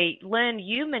say, Lynn,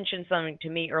 you mentioned something to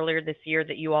me earlier this year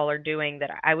that you all are doing that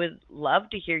I would love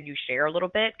to hear you share a little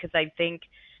bit, because I think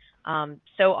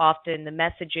so often the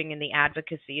messaging and the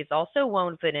advocacy is also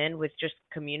woven in with just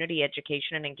community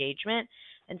education and engagement.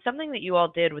 And something that you all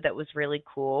did that was really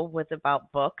cool was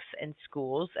about books and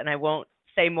schools. And I won't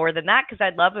say more than that, because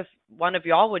I'd love if one of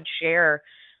y'all would share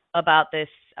about this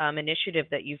initiative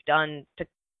that you've done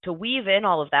to weave in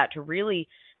all of that, to really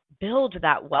build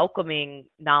that welcoming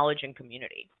knowledge and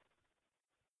community.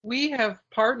 We have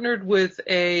partnered with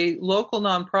a local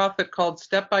nonprofit called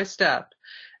Step by Step,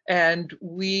 and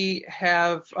we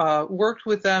have worked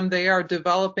with them. They are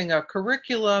developing a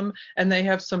curriculum, and they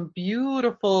have some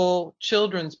beautiful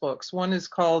children's books. One is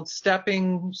called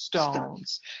Stepping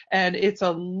Stones, and it's a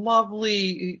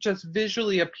lovely, just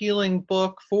visually appealing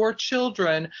book for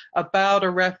children about a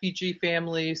refugee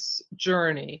family's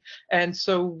journey. And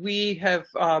so we have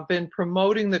been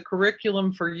promoting the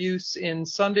curriculum for use in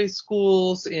Sunday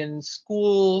schools, in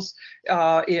schools,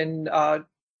 in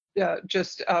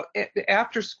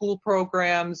after school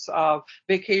programs,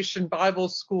 vacation Bible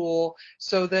school,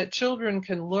 so that children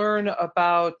can learn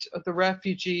about the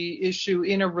refugee issue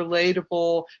in a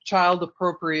relatable, child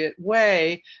appropriate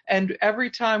way. And every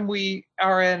time we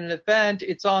are at an event,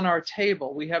 it's on our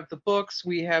table. We have the books,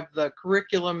 we have the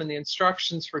curriculum and the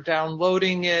instructions for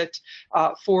downloading it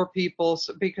for people,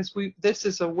 because this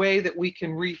is a way that we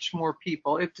can reach more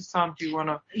people. Ibtisam, do you want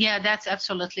to? Yeah, that's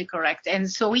absolutely correct. And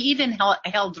so we even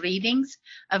held readings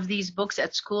of these books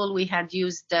at school. We had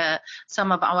used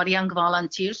some of our young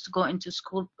volunteers to go into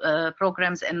school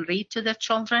programs and read to the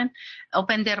children,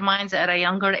 open their minds at a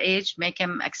younger age, make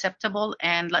them acceptable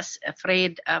and less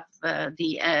afraid of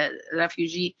the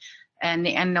refugee and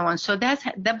the unknown. So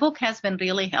the book has been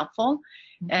really helpful.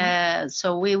 Mm-hmm.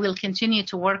 So we will continue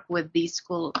to work with these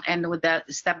schools and with the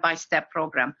step-by-step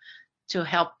program to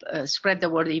help spread the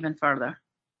word even further.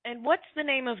 And what's the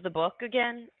name of the book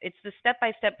again? It's the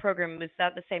step-by-step program. Is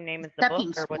that the same name as the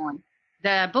book? Or what?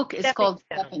 The book is called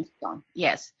Stepping Stone.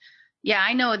 Yes. Yeah,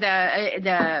 I know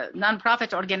the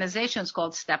nonprofit organization is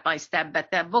called Step by Step,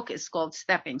 but the book is called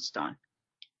Stepping Stone.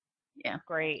 Yeah.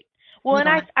 Great. Well, and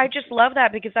I just love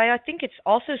that, because I think it's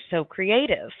also so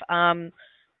creative.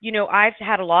 I've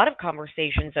had a lot of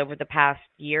conversations over the past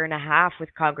year and a half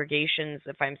with congregations,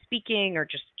 if I'm speaking or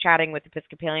just chatting with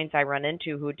Episcopalians I run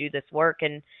into who do this work.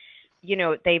 And,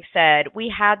 they've said, we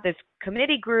had this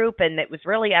committee group and it was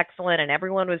really excellent and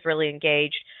everyone was really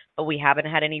engaged, but we haven't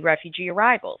had any refugee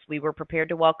arrivals. We were prepared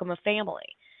to welcome a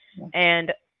family. Yeah.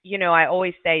 And, I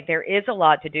always say there is a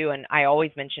lot to do, and I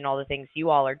always mention all the things you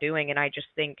all are doing. And I just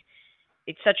think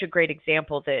it's such a great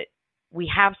example that we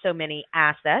have so many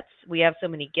assets, we have so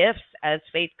many gifts as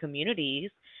faith communities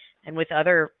and with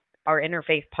our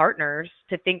interfaith partners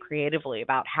to think creatively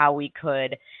about how we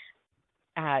could,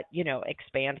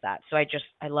 expand that. So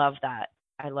I love that.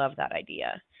 I love that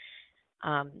idea.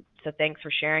 So thanks for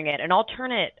sharing it. And I'll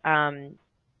turn it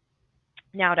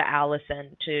now to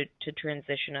Allison to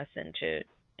transition us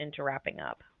into wrapping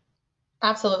up.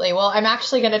 Absolutely. Well, I'm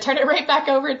actually going to turn it right back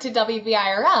over to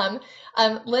WVIRM.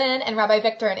 Lynn and Rabbi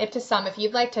Victor and Ibtisam, if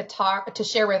you'd like to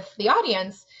share with the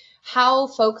audience how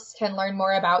folks can learn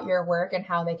more about your work and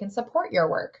how they can support your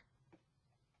work.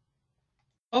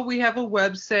 Well, we have a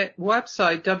website,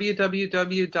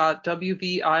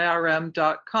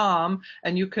 www.wvirm.com,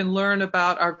 and you can learn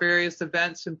about our various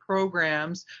events and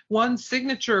programs. One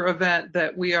signature event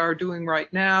that we are doing right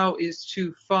now is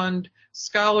to fund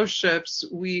scholarships.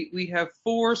 We have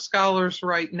 4 scholars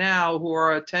right now who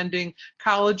are attending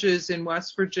colleges in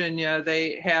West Virginia.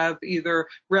 They have either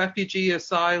refugee,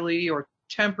 asylee, or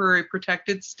temporary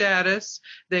protected status.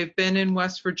 They've been in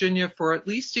West Virginia for at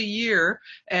least a year,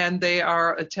 and they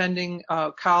are attending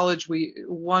college.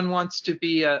 One wants to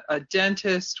be a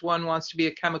dentist, one wants to be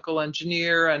a chemical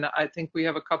engineer, and I think we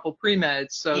have a couple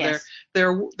pre-meds. So Yes.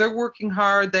 they're working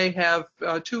hard. They have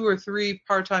 2 or 3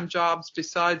 part-time jobs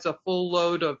besides a full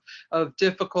load of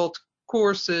difficult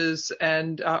courses,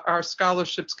 and our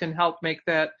scholarships can help make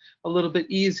that a little bit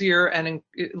easier and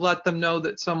let them know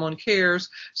that someone cares.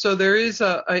 So there is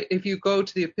if you go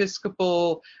to the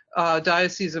Episcopal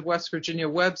Diocese of West Virginia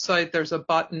website, there's a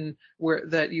button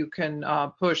that you can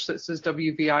push that says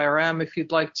WVIRM if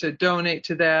you'd like to donate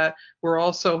to that. We're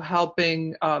also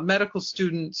helping medical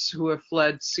students who have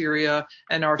fled Syria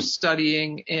and are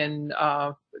studying in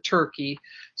Turkey.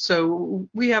 So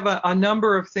we have a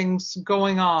number of things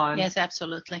going on. Yes,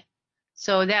 absolutely.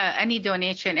 So any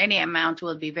donation, any amount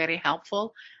will be very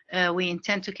helpful. We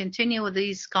intend to continue with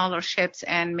these scholarships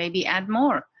and maybe add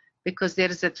more, because there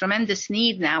is a tremendous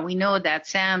need now. We know that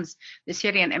SAMS, the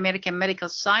Syrian American Medical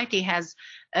Society, has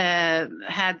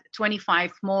had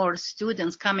 25 more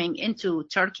students coming into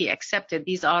Turkey accepted.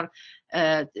 These are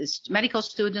medical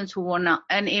students who were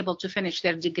unable to finish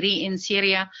their degree in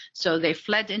Syria, so they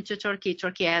fled into Turkey.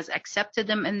 Turkey has accepted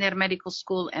them in their medical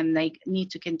school, and they need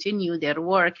to continue their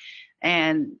work.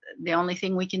 And the only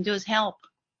thing we can do is help.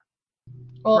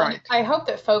 Well, Right. I hope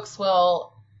that folks who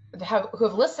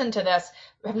have listened to this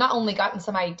have not only gotten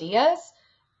some ideas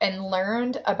and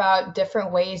learned about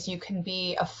different ways you can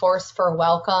be a force for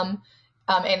welcome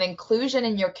and inclusion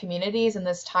in your communities in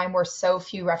this time where so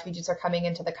few refugees are coming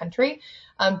into the country.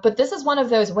 But this is one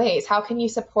of those ways. How can you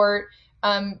support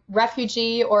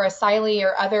refugee or asylee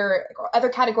or other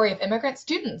category of immigrant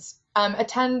students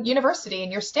attend university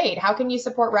in your state? How can you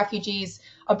support refugees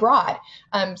abroad?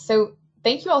 So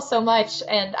thank you all so much.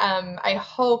 And I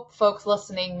hope folks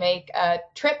listening make a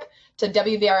trip to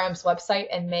WVRM's website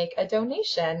and make a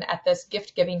donation at this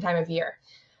gift-giving time of year.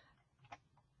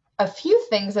 A few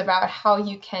things about how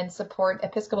you can support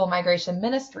Episcopal Migration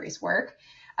Ministries work.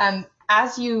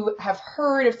 As you have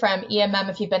heard from EMM,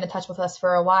 if you've been in touch with us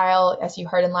for a while, as you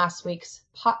heard in last week's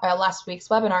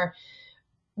webinar,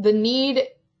 the need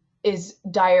is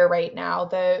dire right now.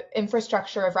 The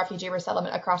infrastructure of refugee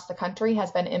resettlement across the country has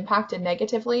been impacted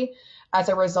negatively as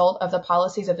a result of the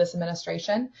policies of this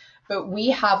administration. But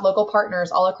we have local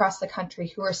partners all across the country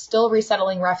who are still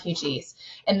resettling refugees,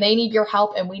 and they need your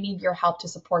help, and we need your help to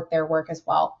support their work as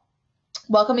well.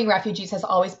 Welcoming refugees has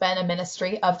always been a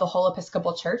ministry of the whole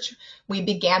Episcopal Church. We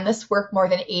began this work more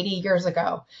than 80 years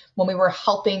ago when we were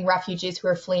helping refugees who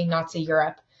were fleeing Nazi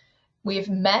Europe. We've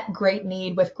met great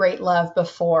need with great love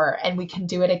before, and we can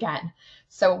do it again.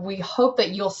 So we hope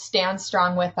that you'll stand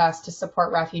strong with us to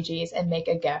support refugees and make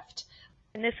a gift.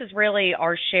 And this is really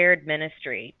our shared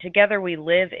ministry. Together we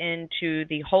live into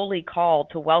the holy call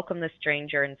to welcome the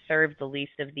stranger and serve the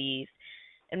least of these.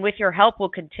 And with your help, we'll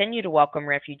continue to welcome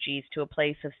refugees to a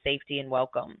place of safety and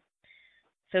welcome.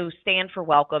 So stand for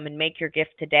welcome and make your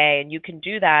gift today. And you can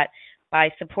do that by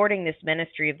supporting this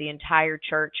ministry of the entire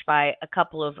church by a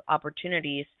couple of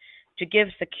opportunities to give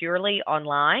securely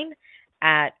online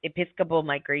at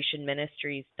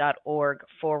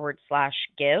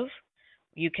episcopalmigrationministries.org/give.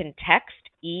 You can text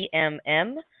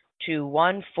EMM to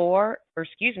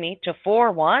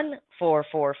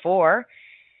 41444,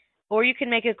 or you can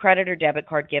make a credit or debit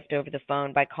card gift over the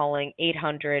phone by calling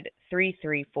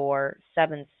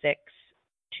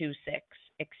 800-334-7626,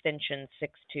 extension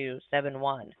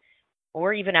 6271.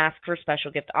 Or even ask for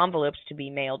special gift envelopes to be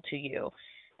mailed to you.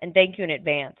 And thank you in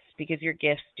advance, because your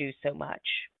gifts do so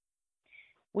much.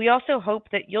 We also hope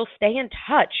that you'll stay in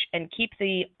touch and keep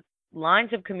the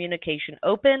lines of communication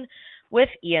open with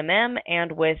EMM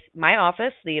and with my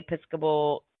office, the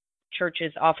Episcopal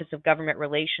Church's Office of Government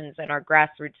Relations, and our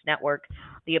grassroots network,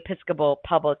 the Episcopal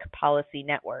Public Policy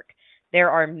Network.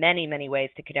 There are many, many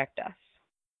ways to connect us.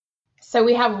 So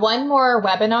we have one more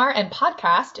webinar and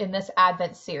podcast in this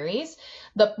Advent series.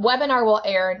 The webinar will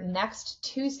air next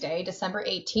Tuesday, December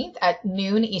 18th at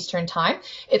noon Eastern Time.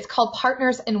 It's called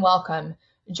Partners in Welcome.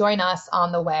 Join us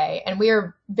on the way. And we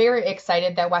are very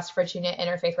excited that West Virginia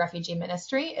Interfaith Refugee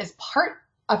Ministry is part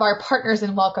our Partners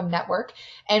in Welcome network,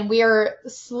 and we are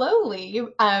slowly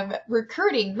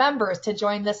recruiting members to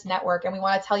join this network, and we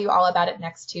want to tell you all about it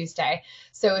next Tuesday.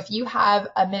 So if you have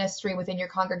a ministry within your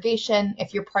congregation,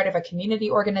 if you're part of a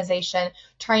community organization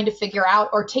trying to figure out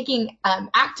or taking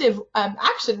active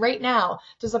action right now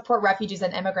to support refugees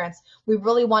and immigrants, we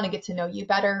really want to get to know you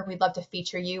better. We'd love to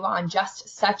feature you on just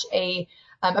such a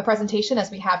presentation as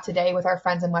we have today with our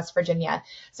friends in West Virginia.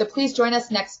 So please join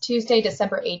us next Tuesday,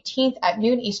 December 18th at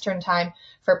noon Eastern Time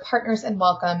for Partners in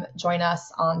Welcome. Join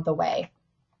us on the way.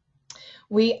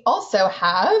 We also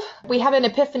have an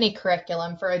Epiphany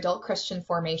curriculum for adult Christian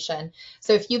formation.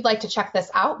 So if you'd like to check this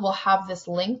out, we'll have this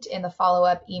linked in the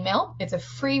follow-up email. It's a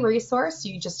free resource.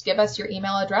 You just give us your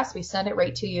email address. We send it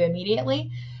right to you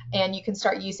immediately. And you can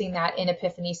start using that in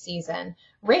Epiphany season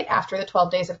right after the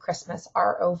 12 days of Christmas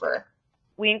are over.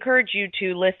 We encourage you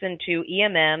to listen to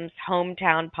EMM's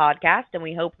Hometown podcast, and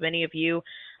we hope many of you,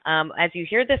 as you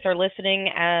hear this, are listening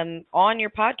on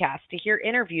your podcast to hear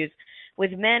interviews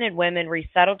with men and women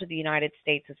resettled to the United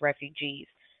States as refugees,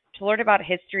 to learn about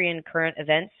history and current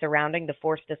events surrounding the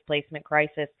forced displacement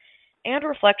crisis, and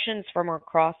reflections from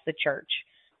across the church.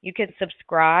 You can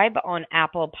subscribe on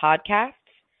Apple Podcasts,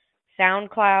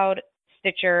 SoundCloud,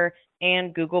 Stitcher,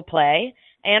 and Google Play,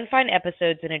 and find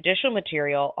episodes and additional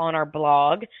material on our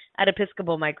blog at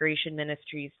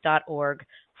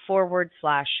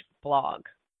episcopalmigrationministries.org/blog.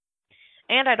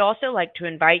 And I'd also like to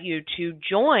invite you to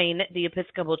join the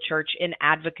Episcopal Church in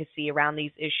advocacy around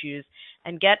these issues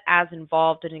and get as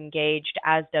involved and engaged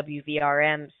as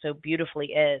WVRM so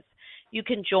beautifully is. You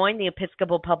can join the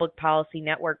Episcopal Public Policy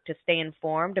Network to stay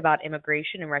informed about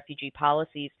immigration and refugee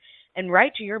policies, and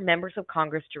write to your members of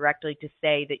Congress directly to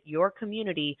say that your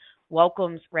community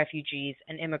welcomes refugees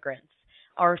and immigrants.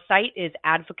 Our site is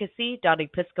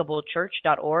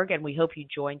advocacy.episcopalchurch.org, and we hope you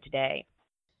join today.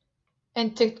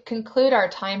 And to conclude our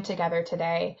time together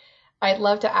today, I'd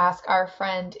love to ask our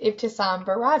friend Ibtisam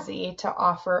Barazi to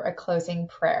offer a closing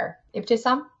prayer.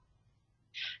 Ibtisam?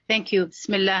 Thank you.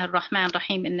 Bismillah ar-Rahman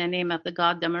ar-Rahim. In the name of the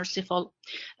God, the merciful.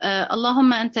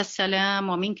 Allahumma anta salam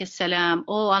wa minka salam.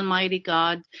 O Almighty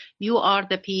God, you are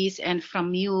the peace, and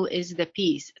from you is the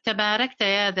peace. Tabarakta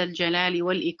ya dhal jalali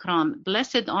wal ikram.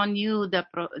 Blessed on you, the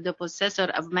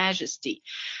possessor of majesty.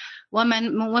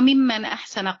 وَمِمَّنْ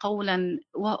أَحْسَنَ قَوْلًا,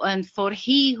 and for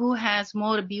he who has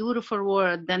more beautiful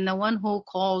word than the one who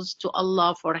calls to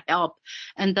Allah for help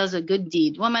and does a good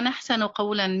deed. وَمَنْ أَحْسَنُ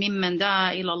قَوْلًا مِمَّنْ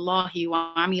دَعَا إِلَى اللَّهِ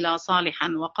وَعَمِلَ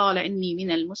صَالِحًا وَقَالَ إِنِّي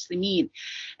مِنَ الْمُسْلِمِينَ.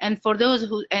 And for those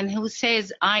who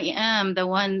says, I am the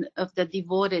one of the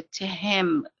devoted to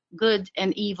him. Good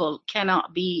and evil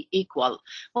cannot be equal.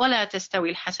 ولا تستوي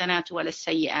الحسنات ولا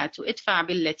السيئات ادفع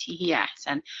بالتي هي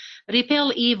أحسن.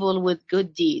 Repel evil with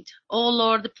good deed. O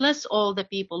Lord, bless all the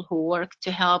people who work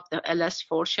to help the less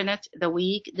fortunate, the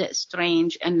weak, the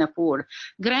strange, and the poor.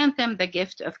 Grant them the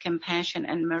gift of compassion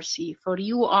and mercy, for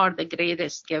you are the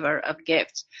greatest giver of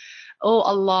gifts. O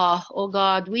Allah, O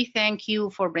God, we thank you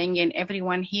for bringing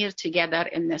everyone here together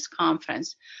in this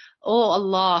conference. Oh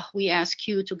Allah, we ask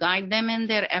you to guide them in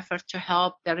their effort to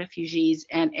help the refugees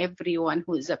and everyone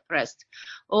who is oppressed.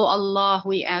 Oh Allah,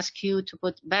 we ask you to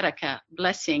put barakah,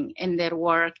 blessing, in their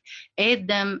work, aid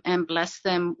them and bless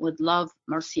them with love,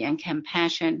 mercy, and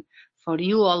compassion. For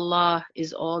you, Allah,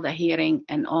 is all the hearing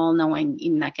and all knowing.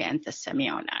 Innaka anta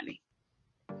as-sami'ul alim.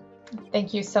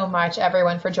 Thank you so much,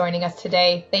 everyone, for joining us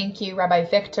today. Thank you, Rabbi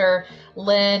Victor,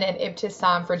 Lynn, and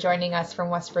Ibtisam for joining us from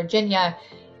West Virginia.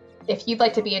 If you'd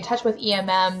like to be in touch with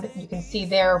EMM, you can see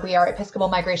there we are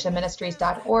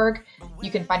episcopalmigrationministries.org.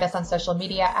 You can find us on social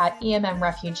media at EMM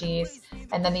Refugees.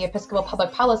 And then the Episcopal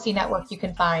Public Policy Network you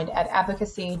can find at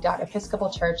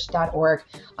advocacy.episcopalchurch.org,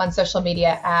 on social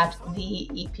media at the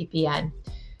EPPN.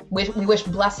 We wish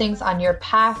blessings on your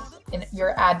path in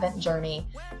your Advent journey,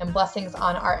 and blessings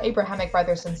on our Abrahamic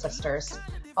brothers and sisters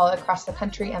all across the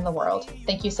country and the world.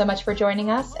 Thank you so much for joining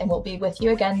us, and we'll be with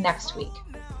you again next week.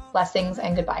 Blessings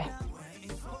and goodbye.